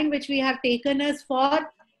design which we have taken is for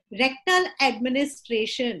rectal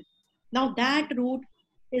administration. Now that route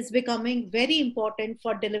is becoming very important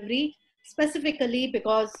for delivery, specifically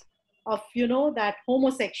because of, that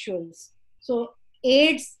homosexuals. So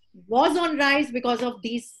AIDS was on rise because of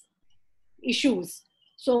these issues.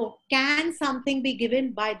 So can something be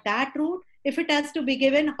given by that route? If it has to be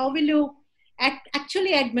given, how will you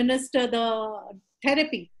actually administer the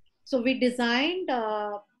therapy? So we designed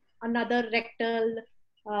another rectal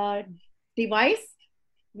device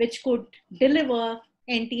which could deliver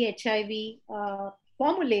anti-HIV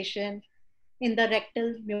formulation in the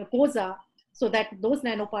rectal mucosa so that those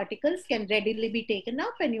nanoparticles can readily be taken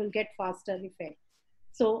up and you'll get faster effect.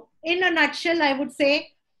 So in a nutshell, I would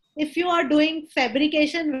say If you are doing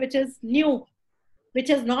fabrication which is new, which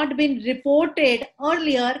has not been reported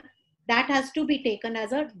earlier, that has to be taken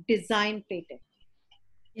as a design patent.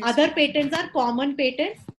 Yes, Other ma'am. patents are common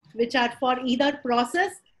patents, which are for either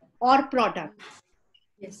process or product.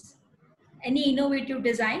 Yes. Any innovative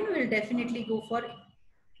design will definitely go for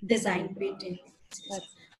design patent. That's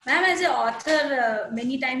Ma'am, as an author,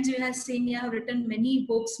 many times you have seen you have written many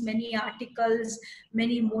books, many articles,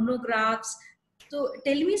 many monographs. So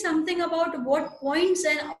tell me something about what points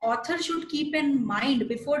an author should keep in mind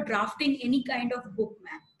before drafting any kind of book,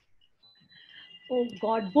 ma'am. Oh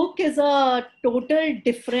God, book is a total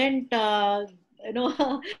different, I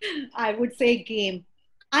would say game.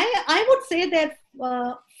 I would say there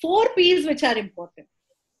are 4 P's which are important: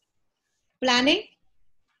 planning,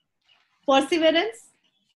 perseverance,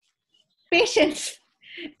 patience,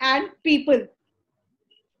 and people.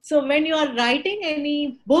 So when you are writing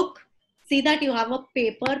any book, see that you have a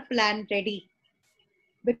paper plan ready,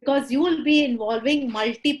 because you will be involving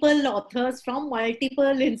multiple authors from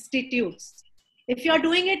multiple institutes. If you are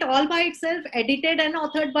doing it all by itself, edited and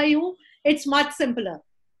authored by you, it's much simpler.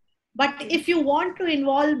 But if you want to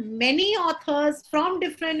involve many authors from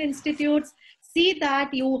different institutes, see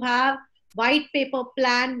that you have white paper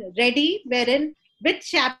plan ready, wherein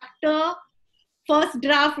which chapter, first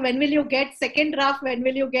draft, when will you get, second draft, when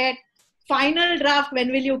will you get, final draft,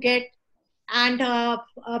 when will you get, and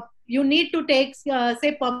you need to take,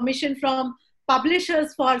 say, permission from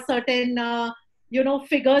publishers for certain,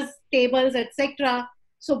 figures, tables, etc.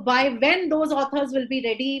 So by when those authors will be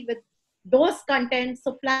ready with those contents,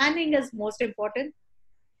 so planning is most important.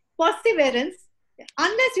 Perseverance,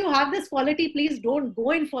 unless you have this quality, please don't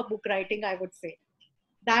go in for book writing, I would say.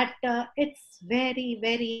 That it's very,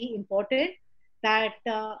 very important that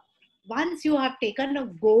once you have taken a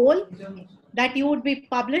goal that you would be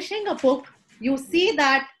publishing a book, you see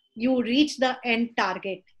that you reach the end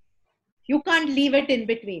target. You can't leave it in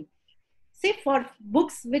between. See, for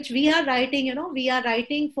books which we are writing, we are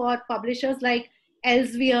writing for publishers like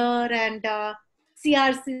Elsevier and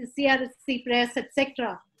CRC Press,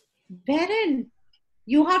 etc., wherein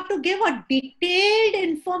you have to give a detailed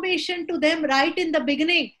information to them right in the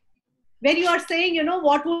beginning, where you are saying,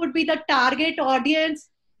 what would be the target audience,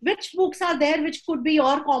 which books are there which could be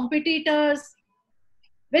your competitors,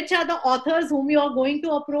 which are the authors whom you are going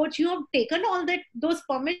to approach. You have taken all those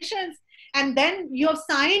permissions, and then you have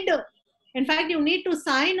signed. In fact, you need to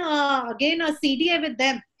sign again a CDA with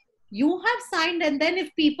them. You have signed, and then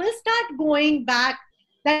if people start going back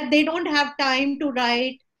that they don't have time to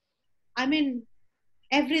write, I mean,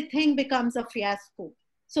 everything becomes a fiasco.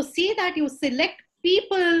 So see that you select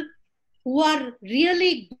people who are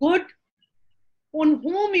really good, on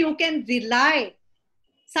whom you can rely.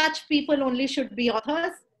 Such people only should be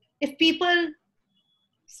authors. If people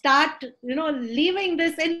start, leaving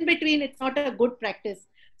this in between, it's not a good practice.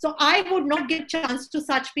 So I would not give chance to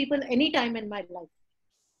such people any time in my life.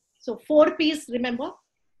 So 4 P's, remember: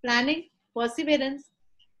 planning, perseverance,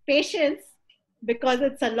 patience, because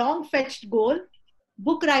it's a long fetched goal.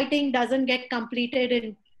 Book writing doesn't get completed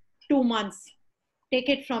in 2 months. Take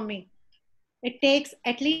it from me. It takes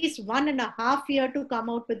at least 1.5 years to come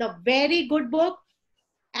out with a very good book.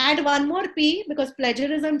 Add one more P, because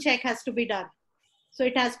plagiarism check has to be done. So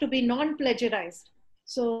it has to be non-plagiarized.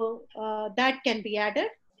 So that can be added.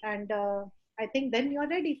 And I think then you're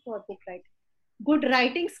ready for book writing. Good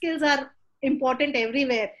writing skills are important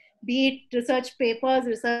everywhere, be it research papers,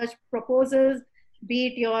 research proposals, be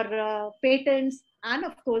it your patents, and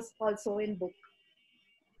of course also in book.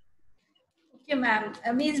 Okay, ma'am.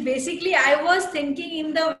 Means basically, I was thinking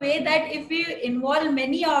in the way that if we involve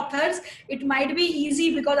many authors, it might be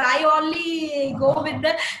easy, because I only go with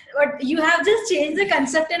the. But you have just changed the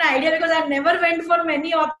concept and idea, because I never went for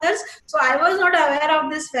many authors, so I was not aware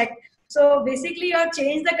of this fact. So basically, you have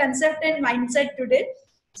changed the concept and mindset today.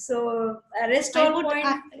 So rest I all would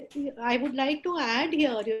point. I would like to add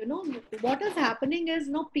here, what is happening is,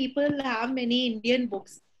 people have many Indian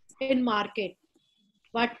books in market,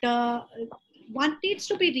 but one needs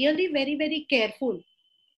to be really very, very careful.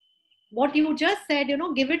 What you just said,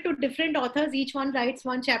 give it to different authors, each one writes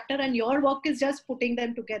one chapter, and your work is just putting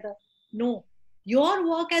them together. No, your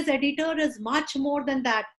work as editor is much more than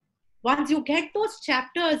that. Once you get those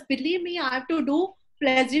chapters, believe me, I have to do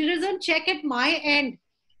plagiarism check at my end.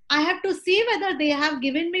 I have to see whether they have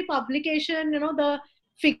given me publication, the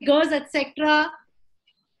figures, etc.,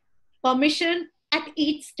 permission at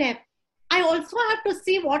each step. I also have to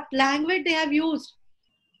see what language they have used.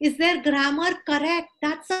 Is their grammar correct?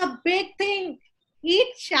 That's a big thing.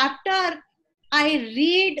 Each chapter I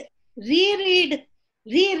read, reread,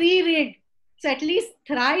 reread. So at least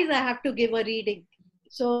thrice I have to give a reading.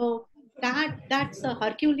 So that's a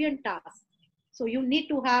Herculean task. So you need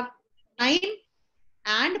to have time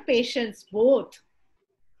and patience both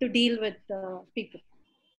to deal with people.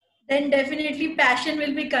 Then definitely passion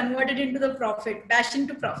will be converted into the profit, passion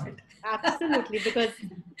to profit. Absolutely, because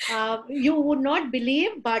you would not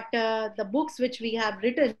believe, but the books which we have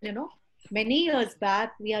written, many years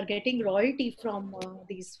back, we are getting royalty from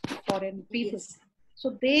these foreign people. Yes.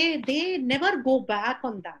 So they never go back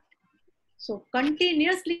on that. So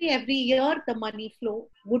continuously every year the money flow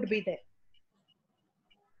would be there.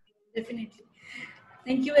 Definitely.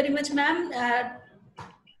 Thank you very much, ma'am.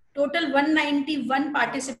 Total 191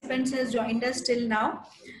 participants has joined us till now.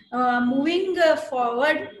 Moving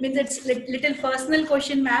forward, means it's little personal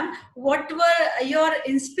question, ma'am. What were your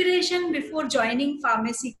inspiration before joining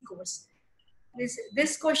pharmacy course?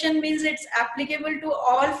 This question means it's applicable to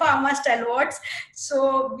all pharma stalwarts.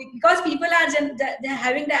 So because people are they're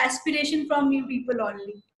having the aspiration from you people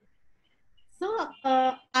only. So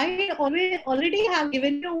I already have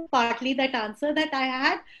given you partly that answer, that I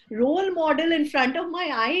had role model in front of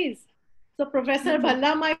my eyes. So Professor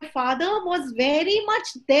Bhalla, my father, was very much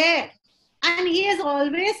there, and he has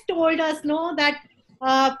always told us, no,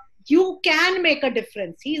 that you can make a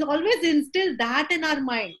difference. He's always instilled that in our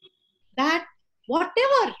mind, that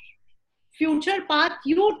whatever future path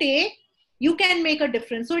you take, you can make a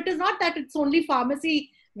difference. So it is not that it's only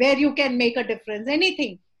pharmacy where you can make a difference,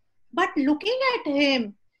 anything. But looking at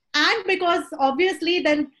him, and because obviously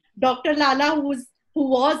then Dr. Lala, who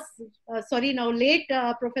was sorry now late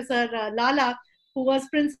Professor Lala, who was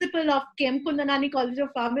principal of Kem Kundanani College of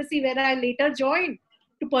Pharmacy, where I later joined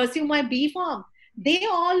to pursue my B Pharm, they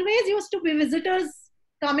always used to be visitors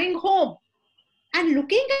coming home, and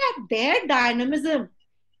looking at their dynamism,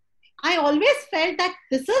 I always felt that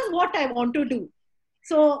this is what I want to do.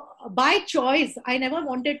 So by choice, I never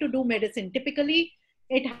wanted to do medicine. Typically,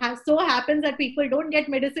 it has so happens that people don't get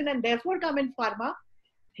medicine and therefore come in pharma.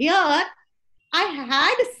 Here, I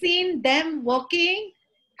had seen them working,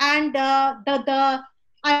 and the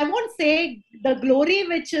I won't say the glory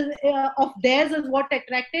which is of theirs is what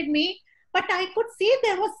attracted me, but I could see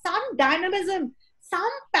there was some dynamism,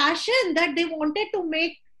 some passion that they wanted to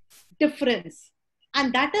make difference,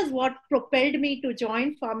 and that is what propelled me to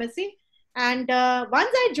join pharmacy. And once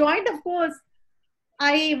I joined, of course,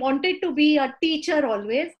 I wanted to be a teacher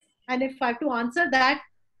always. And if I have to answer that,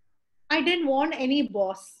 I didn't want any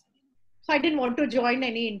boss. So I didn't want to join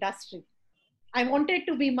any industry. I wanted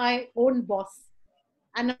to be my own boss.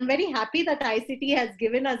 And I'm very happy that ICT has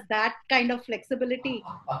given us that kind of flexibility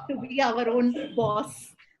to be our own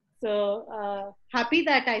boss. So happy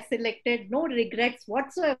that I selected, no regrets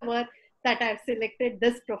whatsoever that I've selected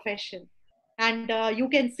this profession. And you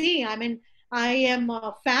can see, I mean, I am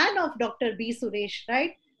a fan of Dr. B. Suresh,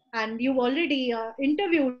 right? And you've already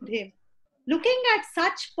interviewed him. Looking at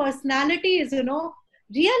such personalities,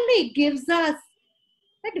 really gives us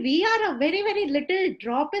that we are a very, very little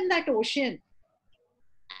drop in that ocean.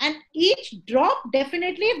 And each drop,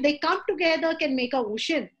 definitely, if they come together, can make a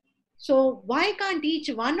ocean. So why can't each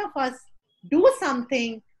one of us do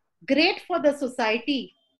something great for the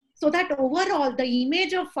society, so that overall the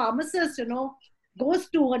image of pharmacists, goes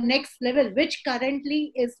to a next level, which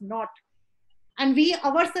currently is not. And we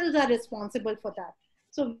ourselves are responsible for that.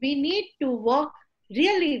 So we need to work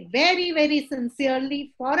really very, very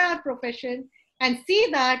sincerely for our profession, and see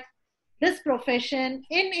that this profession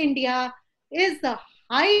in India is the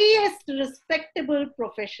highest respectable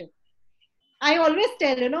profession. I always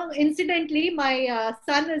tell, incidentally, my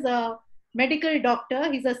son is a medical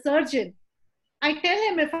doctor, he's a surgeon. I tell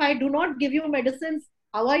him, if I do not give you medicines,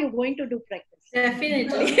 how are you going to do practice?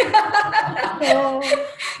 Definitely. So,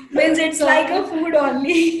 means it's like a food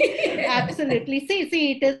only. absolutely.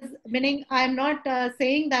 See, it is meaning, I'm not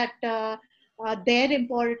saying that their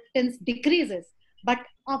importance decreases, but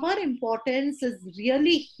our importance is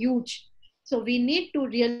really huge. So we need to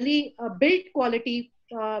really build quality,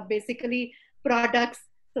 basically products.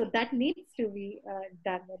 So that needs to be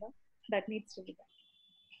done. That needs to be done.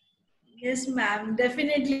 Yes, ma'am.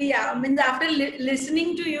 Definitely. Yeah. Means after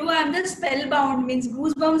listening to you, I'm just spellbound. Means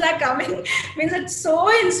goosebumps are coming. Means it's so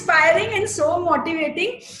inspiring and so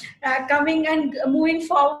motivating. Coming and moving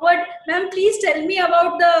forward, ma'am. Please tell me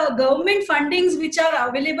about the government fundings which are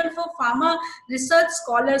available for pharma research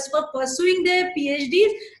scholars for pursuing their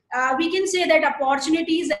PhDs. We can say that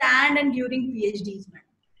opportunities and during PhDs, ma'am.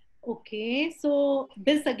 Okay, so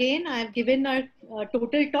this again, I've given a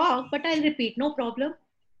total talk, but I'll repeat, no problem.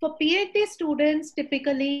 For PhD students,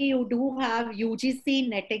 typically you do have UGC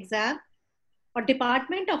NET exam, or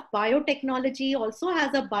Department of Biotechnology also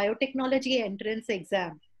has a biotechnology entrance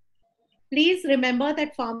exam. Please remember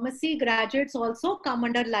that pharmacy graduates also come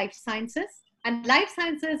under life sciences, and life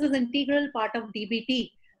sciences is an integral part of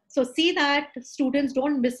DBT. So see that students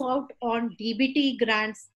don't miss out on DBT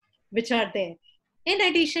grants which are there. In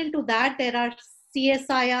addition to that, there are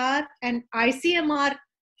CSIR and ICMR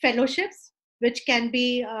fellowships which can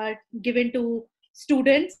be given to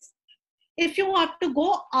students. If you want to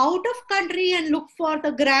go out of country and look for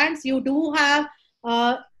the grants, you do have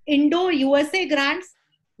Indore USA grants,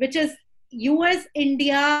 which is US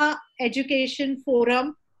India Education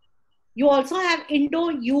Forum. You also have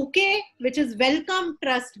Indore UK, which is Wellcome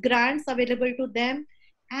Trust grants available to them.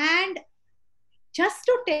 And just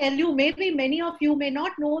to tell you, maybe many of you may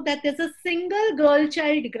not know that there's a single girl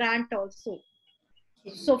child grant also.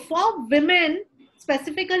 So for women,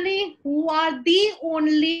 specifically who are the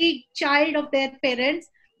only child of their parents,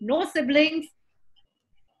 no siblings,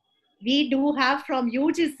 we do have from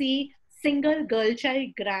UGC single girl child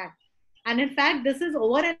grant. And in fact, this is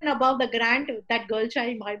over and above the grant that girl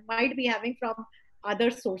child might be having from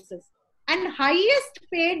other sources. And highest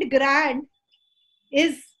paid grant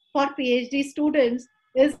is for PhD students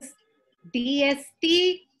is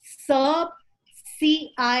DST Sub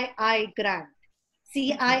CII grant.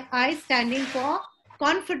 CII standing for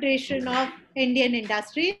Confederation of Indian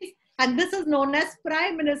Industries, and this is known as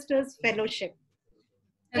Prime Minister's Fellowship.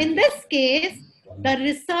 In this case, the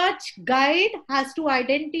research guide has to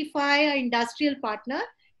identify an industrial partner.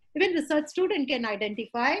 Even research student can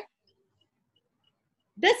identify.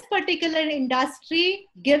 This particular industry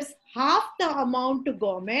gives half the amount to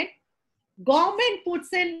government. Government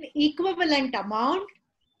puts in equivalent amount,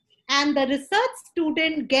 and the research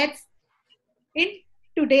student gets, in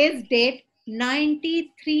today's date,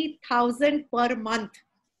 93,000 per month.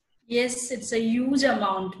 Yes, it's a huge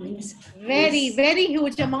amount. Means Very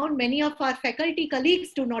huge amount. Many of our faculty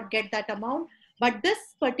colleagues do not get that amount. But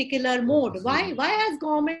this particular mode, why has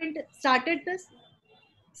government started this?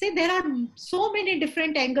 See, there are so many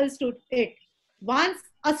different angles to it. Once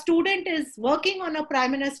a student is working on a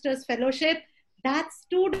Prime Minister's fellowship, that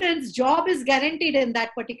student's job is guaranteed in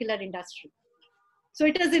that particular industry. So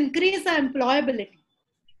it has increased the employability.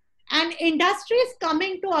 And industry is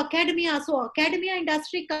coming to academia. So academia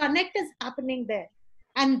industry connect is happening there.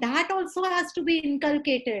 And that also has to be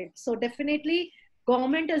inculcated. So definitely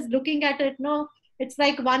government is looking at it. No, it's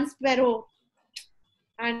like one sparrow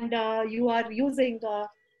and you are using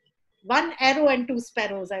one arrow and two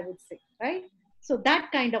sparrows, I would say, right? So that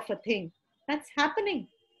kind of a thing that's happening.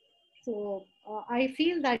 So I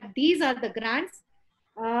feel that these are the grants.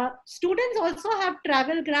 Students also have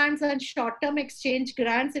travel grants and short-term exchange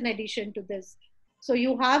grants in addition to this. So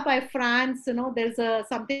you have by France, there's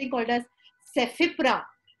something called as CEFIPRA,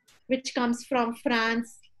 which comes from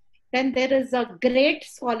France. Then there is a great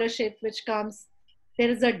scholarship which comes. There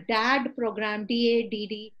is a DAD program,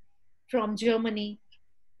 DADD, from Germany.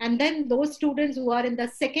 And then those students who are in the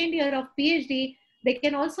second year of PhD, they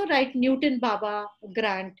can also write Newton Baba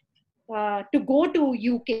grant to go to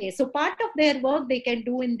UK. So part of their work they can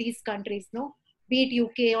do in these countries, be it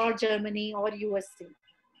UK or Germany or USA.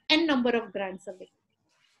 N number of grants available.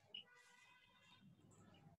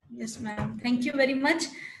 Yes, ma'am. Thank you very much.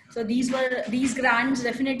 So these grants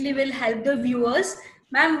definitely will help the viewers.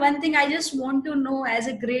 Ma'am, one thing I just want to know as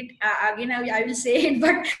a great, again, I will say it,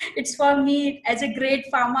 but it's for me as a great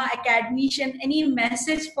pharma academician, any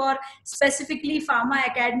message for specifically pharma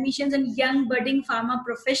academicians and young budding pharma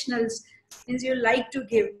professionals since you like to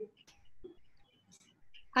give?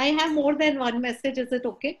 I have more than one message. Is it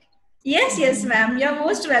okay? Yes, ma'am. You're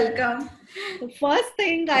most welcome. The first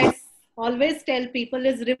thing I always tell people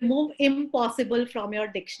is remove impossible from your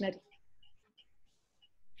dictionary.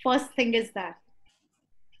 First thing is that.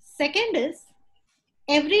 Second is,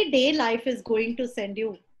 everyday life is going to send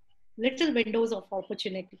you little windows of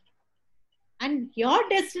opportunity. And your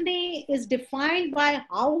destiny is defined by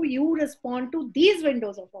how you respond to these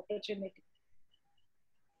windows of opportunity.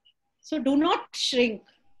 So do not shrink.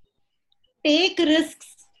 Take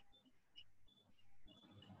risks.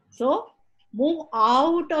 So move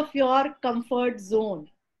out of your comfort zone.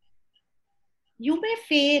 You may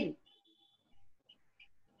fail.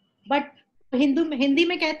 But Hindi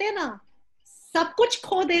में कहते हैं ना, सब कुछ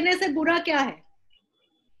खो देने से बुरा क्या है?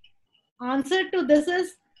 Answer to this is,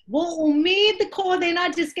 वो उम्मीद खो देना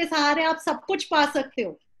जिसके सहारे आप सब कुछ पा सकते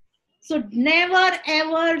हो. So never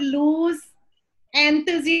ever lose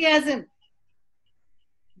enthusiasm.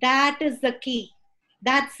 That is the key.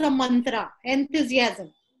 That's the mantra,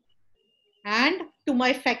 enthusiasm. And to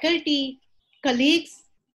my faculty colleagues,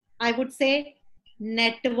 I would say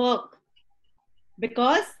network.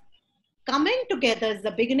 because coming together is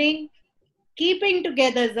the beginning, keeping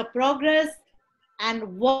together is the progress,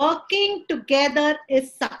 and working together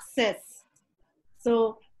is success.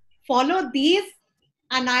 So follow these,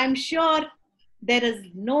 and I'm sure there is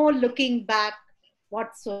no looking back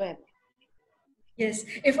whatsoever. Yes,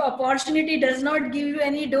 if opportunity does not give you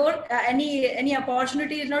any door, any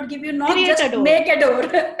opportunity does not give you knock, Create just a door. make a door.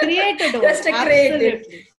 Create a door. Just a create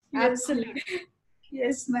it. Absolutely. Yes, Absolutely.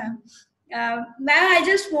 yes, ma'am. Ma'am, I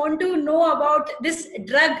just want to know about this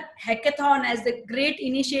drug hackathon as the great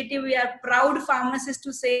initiative. We are proud pharmacists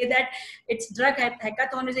to say that it's drug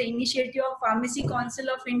hackathon is an initiative of Pharmacy Council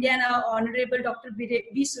of India, and our Honorable Dr. B.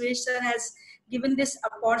 Suresh sir has given this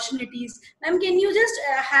opportunities. Ma'am, can you just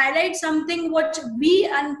highlight something what we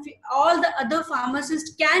and all the other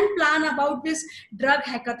pharmacists can plan about this drug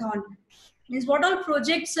hackathon? Means what all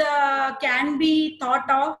projects can be thought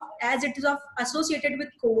of as it is associated with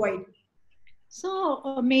COVID? So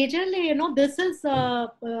majorly, this is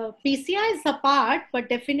PCI is a part, but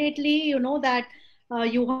definitely, that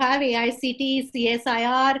you have AICT,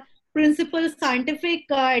 CSIR, principal scientific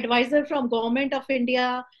advisor from Government of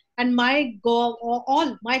India, and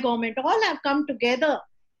all my government, all have come together.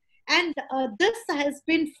 And this has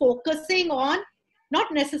been focusing on,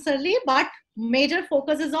 not necessarily, but major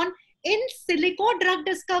focus is on in silico drug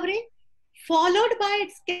discovery, followed by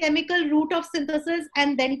its chemical route of synthesis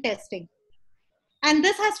and then testing. And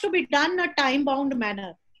this has to be done in a time-bound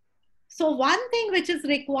manner. So one thing which is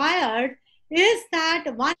required is that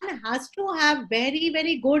one has to have very,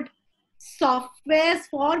 very good softwares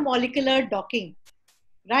for molecular docking,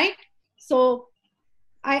 right? So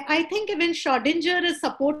I think even Schrodinger is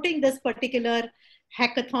supporting this particular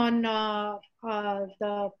hackathon,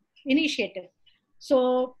 the initiative.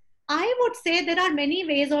 So I would say there are many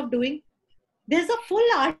ways of doing. There's a full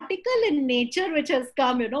article in Nature which has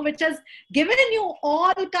come, which has given you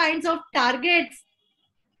all kinds of targets.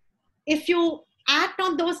 If you act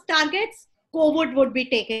on those targets, COVID would be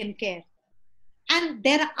taken care. And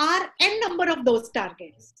there are n number of those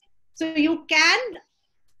targets. So you can,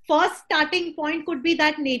 first starting point could be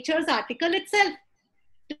that Nature's article itself.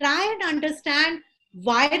 Try and understand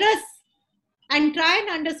virus and try and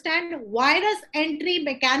understand virus entry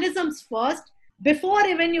mechanisms first before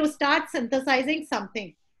even you start synthesizing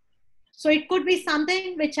something. So it could be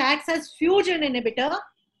something which acts as fusion inhibitor.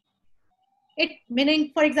 It meaning,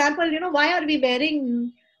 for example, why are we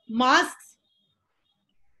wearing masks?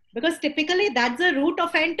 Because typically that's the route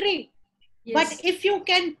of entry. Yes. But if you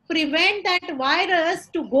can prevent that virus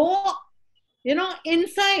to go,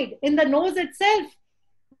 inside in the nose itself,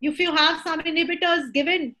 if you have some inhibitors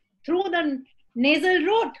given through the nasal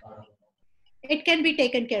route, it can be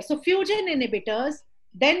taken care. So fusion inhibitors,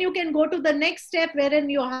 then you can go to the next step wherein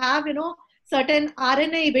you have, certain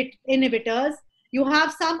RNA inhibitors. You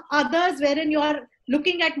have some others wherein you are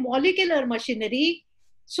looking at molecular machinery.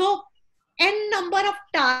 So n number of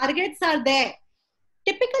targets are there.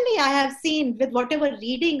 Typically, I have seen with whatever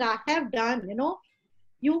reading I have done,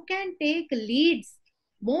 you can take leads.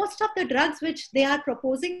 Most of the drugs which they are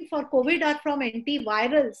proposing for COVID are from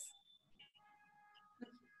antivirals.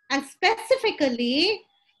 And specifically,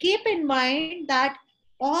 keep in mind that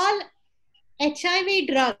all HIV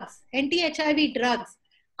drugs, anti-HIV drugs,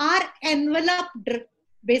 are enveloped,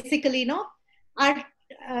 basically, our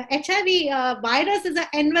HIV virus is an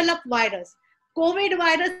envelope virus. COVID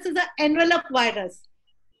virus is an envelope virus.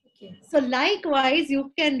 Okay. So likewise,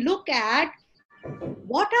 you can look at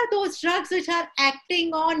what are those drugs which are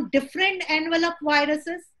acting on different envelope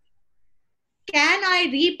viruses. Can I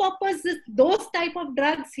repurpose those type of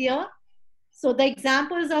drugs here? So the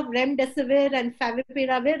examples of remdesivir and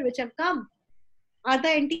favipiravir which have come are the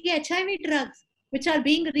anti-HIV drugs which are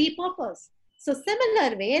being repurposed. So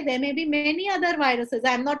similar way, there may be many other viruses.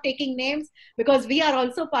 I'm not taking names because we are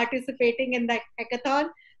also participating in the hackathon.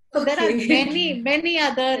 So there are many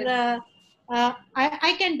other,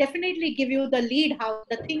 I can definitely give you the lead, how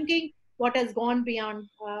the thinking, what has gone beyond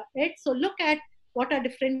it. So look at what are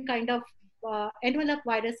different kind of envelope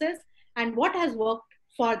viruses and what has worked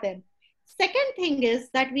for them. Second thing is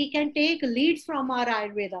that we can take leads from our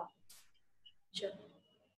Ayurveda. Sure.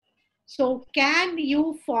 So can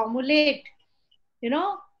you formulate,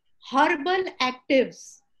 herbal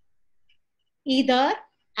actives either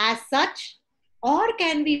as such, or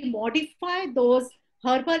can we modify those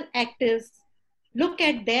herbal actives, look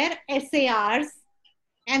at their SARs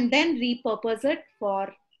and then repurpose it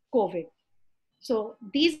for COVID? So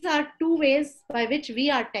these are two ways by which we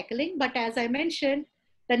are tackling. But as I mentioned,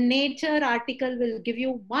 the Nature article will give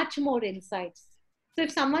you much more insights. So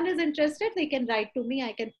if someone is interested, they can write to me.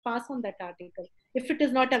 I can pass on that article. if it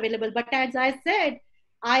is not available. But as I said,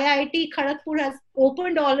 IIT Kharagpur has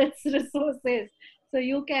opened all its resources. So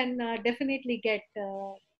you can definitely get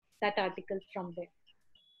that article from there.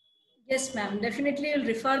 Yes, ma'am. Definitely, we'll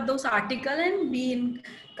refer those article and be in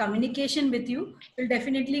communication with you. We'll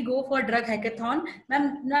definitely go for drug hackathon.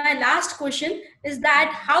 Ma'am, my last question is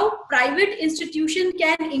that how private institution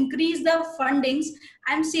can increase the fundings?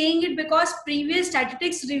 I'm saying it because previous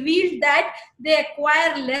statistics revealed that they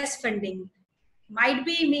acquire less funding. Might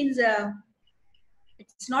be means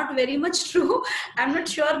it's not very much true. I'm not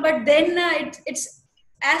sure, but then it's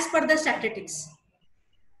as per the statistics.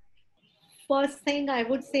 First thing I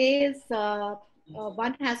would say is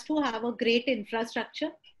one has to have a great infrastructure.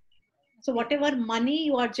 So whatever money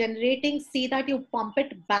you are generating, see that you pump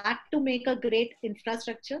it back to make a great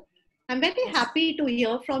infrastructure. I'm very Yes. happy to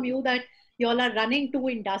hear from you that you all are running two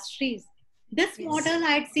industries. This Yes. model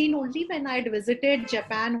I had seen only when I had visited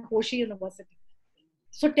Japan, Hoshi University.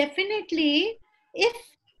 So definitely, if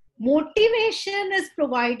motivation is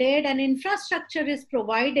provided and infrastructure is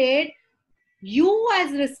provided, you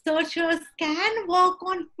as researchers can work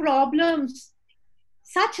on problems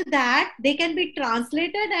such that they can be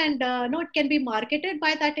translated and it can be marketed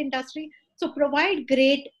by that industry. So provide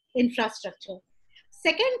great infrastructure.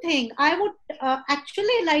 Second thing, I would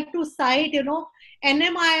actually like to cite,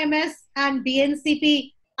 NMIMS and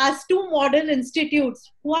BNCP as two model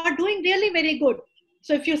institutes who are doing really very good.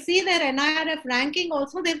 So if you see their NIRF ranking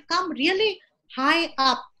also, they've come really high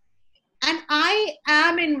up. And I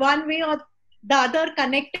am in one way or the other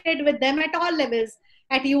connected with them at all levels,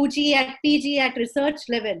 at UG, at PG, at research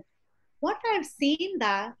level. What I've seen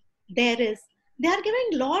that there is, they are giving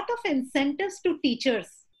a lot of incentives to teachers.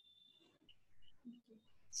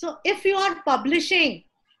 So if you are publishing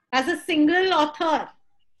as a single author,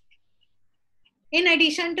 in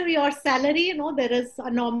addition to your salary, there is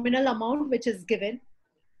a nominal amount which is given.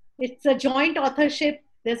 It's a joint authorship,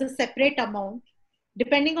 there's a separate amount.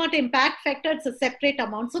 Depending on impact factor, it's a separate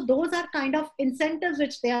amount. So those are kind of incentives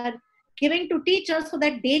which they are giving to teachers so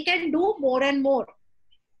that they can do more and more.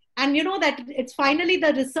 And that it's finally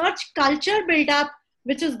the research culture build up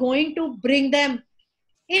which is going to bring them.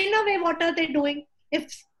 In a way, what are they doing? If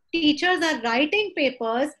teachers are writing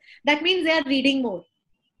papers, that means they are reading more.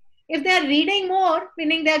 If they are reading more,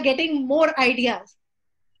 meaning they are getting more ideas.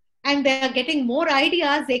 And they are getting more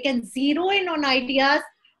ideas, they can zero in on ideas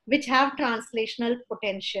which have translational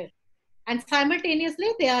potential. And simultaneously,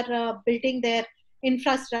 they are building their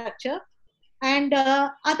infrastructure. And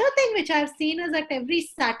other thing which I've seen is that every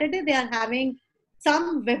Saturday they are having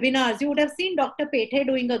some webinars. You would have seen Dr. Pethe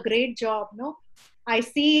doing a great job, no? I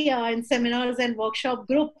see in seminars and workshop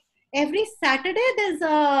group, every Saturday there's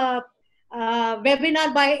a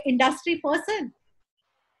webinar by industry person.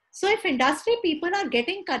 So if industry people are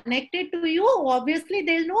getting connected to you, obviously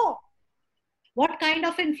they'll know what kind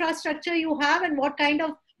of infrastructure you have and what kind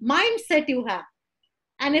of mindset you have.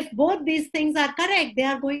 And if both these things are correct, they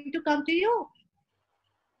are going to come to you.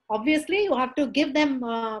 Obviously, you have to give them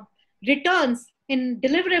returns in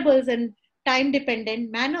deliverables in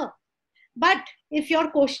time-dependent manner. But if your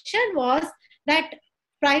question was that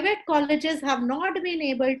private colleges have not been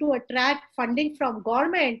able to attract funding from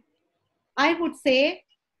government, I would say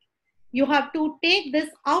you have to take this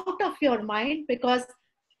out of your mind, because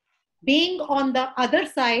being on the other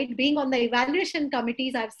side, being on the evaluation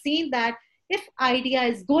committees, I've seen that if idea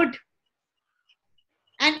is good,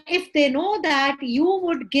 and if they know that you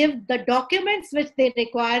would give the documents which they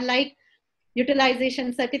require, like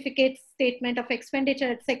utilization certificates, statement of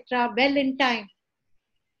expenditure, etc., well in time,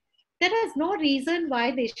 there is no reason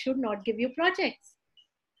why they should not give you projects.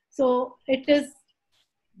 So it is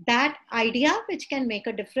that idea which can make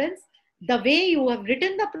a difference. The way you have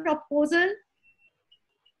written the proposal,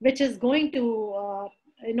 which is going to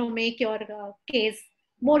make your case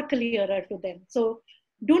more clearer to them. So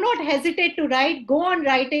do not hesitate to write. Go on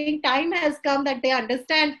writing. Time has come that they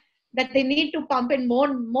understand that they need to pump in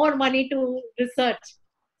more money to research.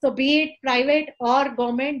 So be it private or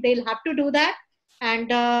government, they'll have to do that.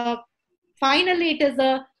 And finally, it is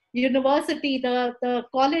a university, the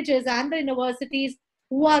colleges and the universities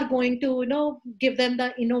who are going to give them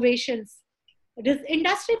the innovations. It is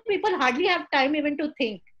industry people hardly have time even to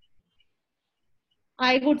think,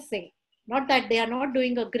 I would say. Not that they are not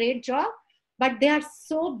doing a great job, but they are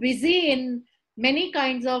so busy in many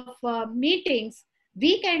kinds of meetings.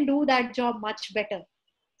 We can do that job much better.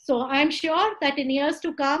 So I'm sure that in years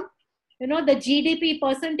to come, the GDP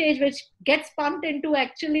percentage which gets pumped into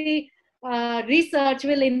actually research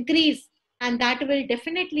will increase, and that will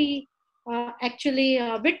definitely actually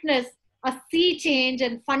witness a sea change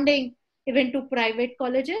in funding even to private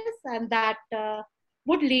colleges, and that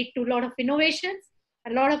would lead to a lot of innovations.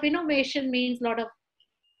 A lot of innovation means a lot of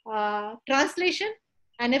translation,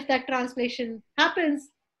 and if that translation happens,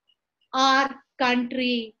 our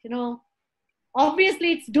country,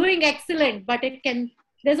 obviously it's doing excellent, but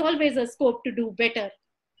there's always a scope to do better.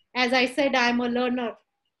 As I said, I'm a learner,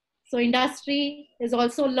 so industry is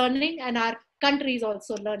also learning and our country is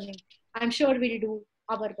also learning. I'm sure we'll do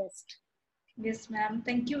our best. Yes, ma'am.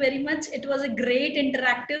 Thank you very much. It was a great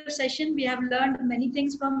interactive session. We have learned many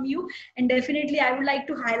things from you. And definitely, I would like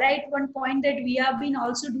to highlight one point that we have been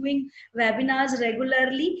also doing webinars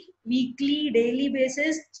regularly, weekly, daily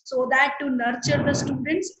basis, so that to nurture the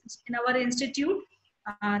students in our institute.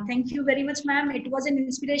 Thank you very much, ma'am. It was an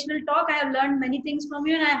inspirational talk. I have learned many things from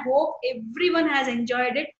you, and I hope everyone has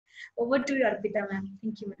enjoyed it. Over to you, Arpita, ma'am.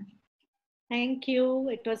 Thank you, ma'am. Thank you.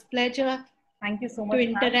 It was pleasure. Thank you so much, to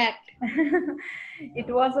interact. It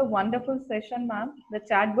was a wonderful session, ma'am. The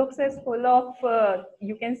chat box is full of,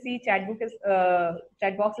 you can see chat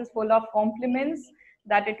box is full of compliments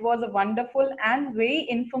that it was a wonderful and very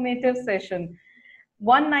informative session.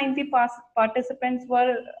 190 participants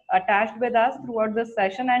were attached with us throughout the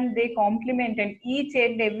session, and they complimented, each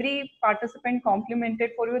and every participant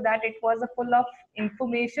complimented for you that it was a full of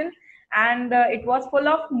information, and it was full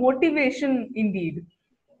of motivation indeed.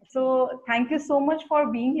 So thank you so much for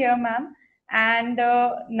being here, ma'am. And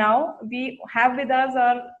now we have with us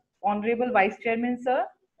our Honorable Vice Chairman, sir,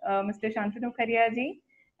 Mr. Shantanu Khariaji.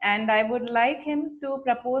 And I would like him to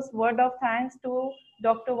propose word of thanks to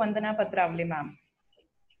Dr. Vandana Patravale, ma'am.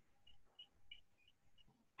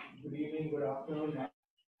 Good evening, good afternoon, ma'am.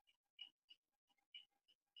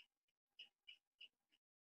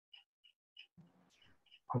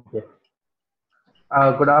 Okay.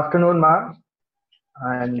 Good afternoon, ma'am.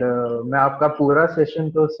 And मैं आपका पूरा session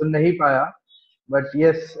तो सुन नहीं पाया, but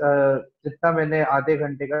yes जितना मैंने आधे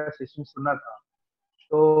घंटे का सेशन सुना था,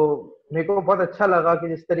 तो मेरे को बहुत अच्छा लगा कि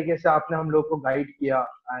जिस तरीके से आपने हम लोग को गाइड किया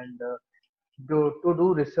and to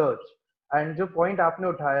do research. And जो पॉइंट आपने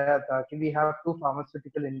उठाया था कि we have to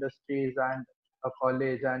pharmaceutical industries and a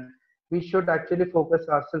college and we should actually focus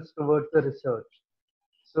ourselves towards the research.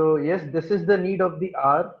 So yes, this is the need of the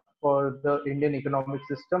hour for the Indian economic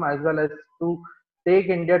system as well as to take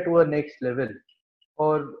India to a next level.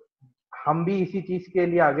 और हम भी इसी चीज के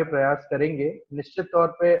लिए आगे प्रयास करेंगे. निश्चित तौर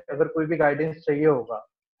पे अगर कोई भी गाइडेंस चाहिए होगा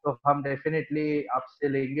तो हम डेफिनेटली आपसे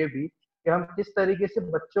लेंगे भी कि हम किस तरीके से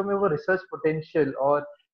बच्चों में वो रिसर्च पोटेंशियल और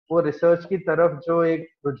वो रिसर्च की तरफ जो एक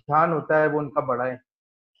रुझान होता है वो उनका बढ़ाएं.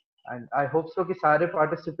 एंड आई होप सो कि सारे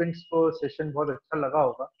पार्टिसिपेंट्स को सेशन बहुत अच्छा लगा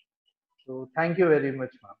होगा. So thank you very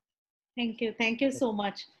much, ma'am. Thank you so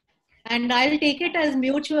much. And I'll take it as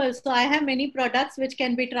mutual. So I have many products which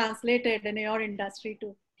can be translated in your industry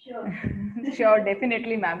too. Sure, sure,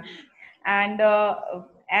 definitely, ma'am. And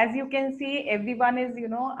as you can see, everyone is,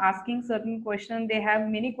 asking certain questions. They have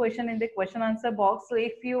many questions in the question answer box. So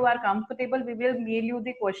if you are comfortable, we will mail you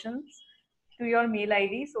the questions to your mail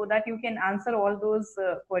ID so that you can answer all those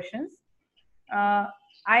questions. At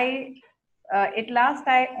last,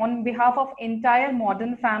 on behalf of entire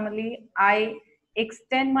modern family, I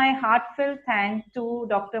extend my heartfelt thanks to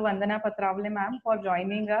Dr. Vandana Patravale, ma'am, for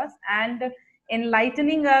joining us and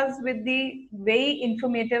enlightening us with the very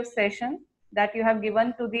informative session that you have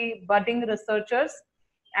given to the budding researchers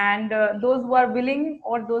and those who are willing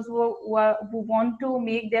or those who want to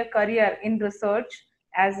make their career in research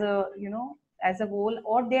as a as a goal,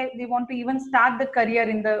 or they want to even start the career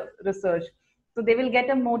in the research. So they will get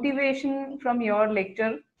a motivation from your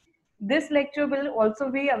lecture. This lecture will also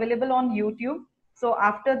be available on YouTube. So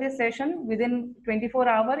after this session, within 24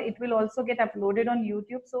 hours, it will also get uploaded on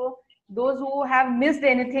YouTube. So those who have missed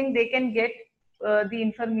anything, they can get the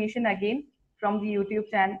information again from the YouTube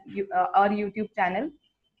channel, our YouTube channel.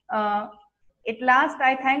 At last,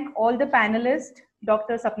 I thank all the panelists,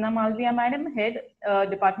 Dr. Sapna Malviya Madam, Head,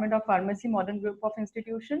 Department of Pharmacy, Modern Group of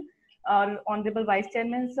Institution, our Honorable Vice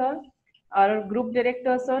Chairman, Sir, our Group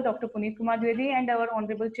Director, Sir, Dr. Puneet Kumar Dwivedi, and our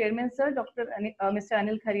Honorable Chairman, Sir, Mr.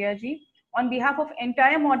 Anil Khariaji. On behalf of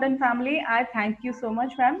entire Modern Family, I thank you so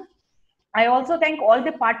much, ma'am. I also thank all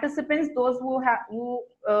the participants, those who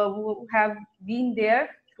have been there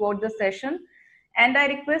throughout the session. And I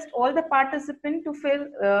request all the participants to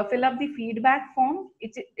fill up the feedback form.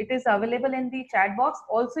 It is available in the chat box.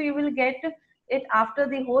 Also, you will get it after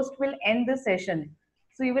the host will end the session.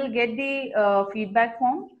 So you will get the feedback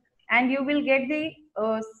form, and you will get the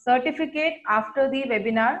certificate after the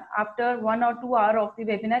webinar. After 1 or 2 hours of the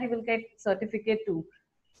webinar, you will get certificate too.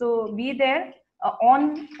 So be there.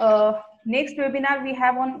 On next webinar we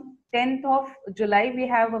have on 10th of July, we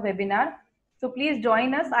have a webinar. So please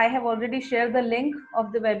join us. I have already shared the link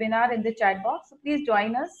of the webinar in the chat box. So please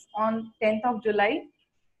join us on 10th of July.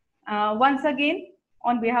 Once again,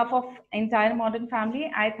 on behalf of entire Modern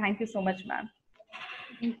family, I thank you so much, ma'am.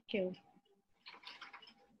 Thank you.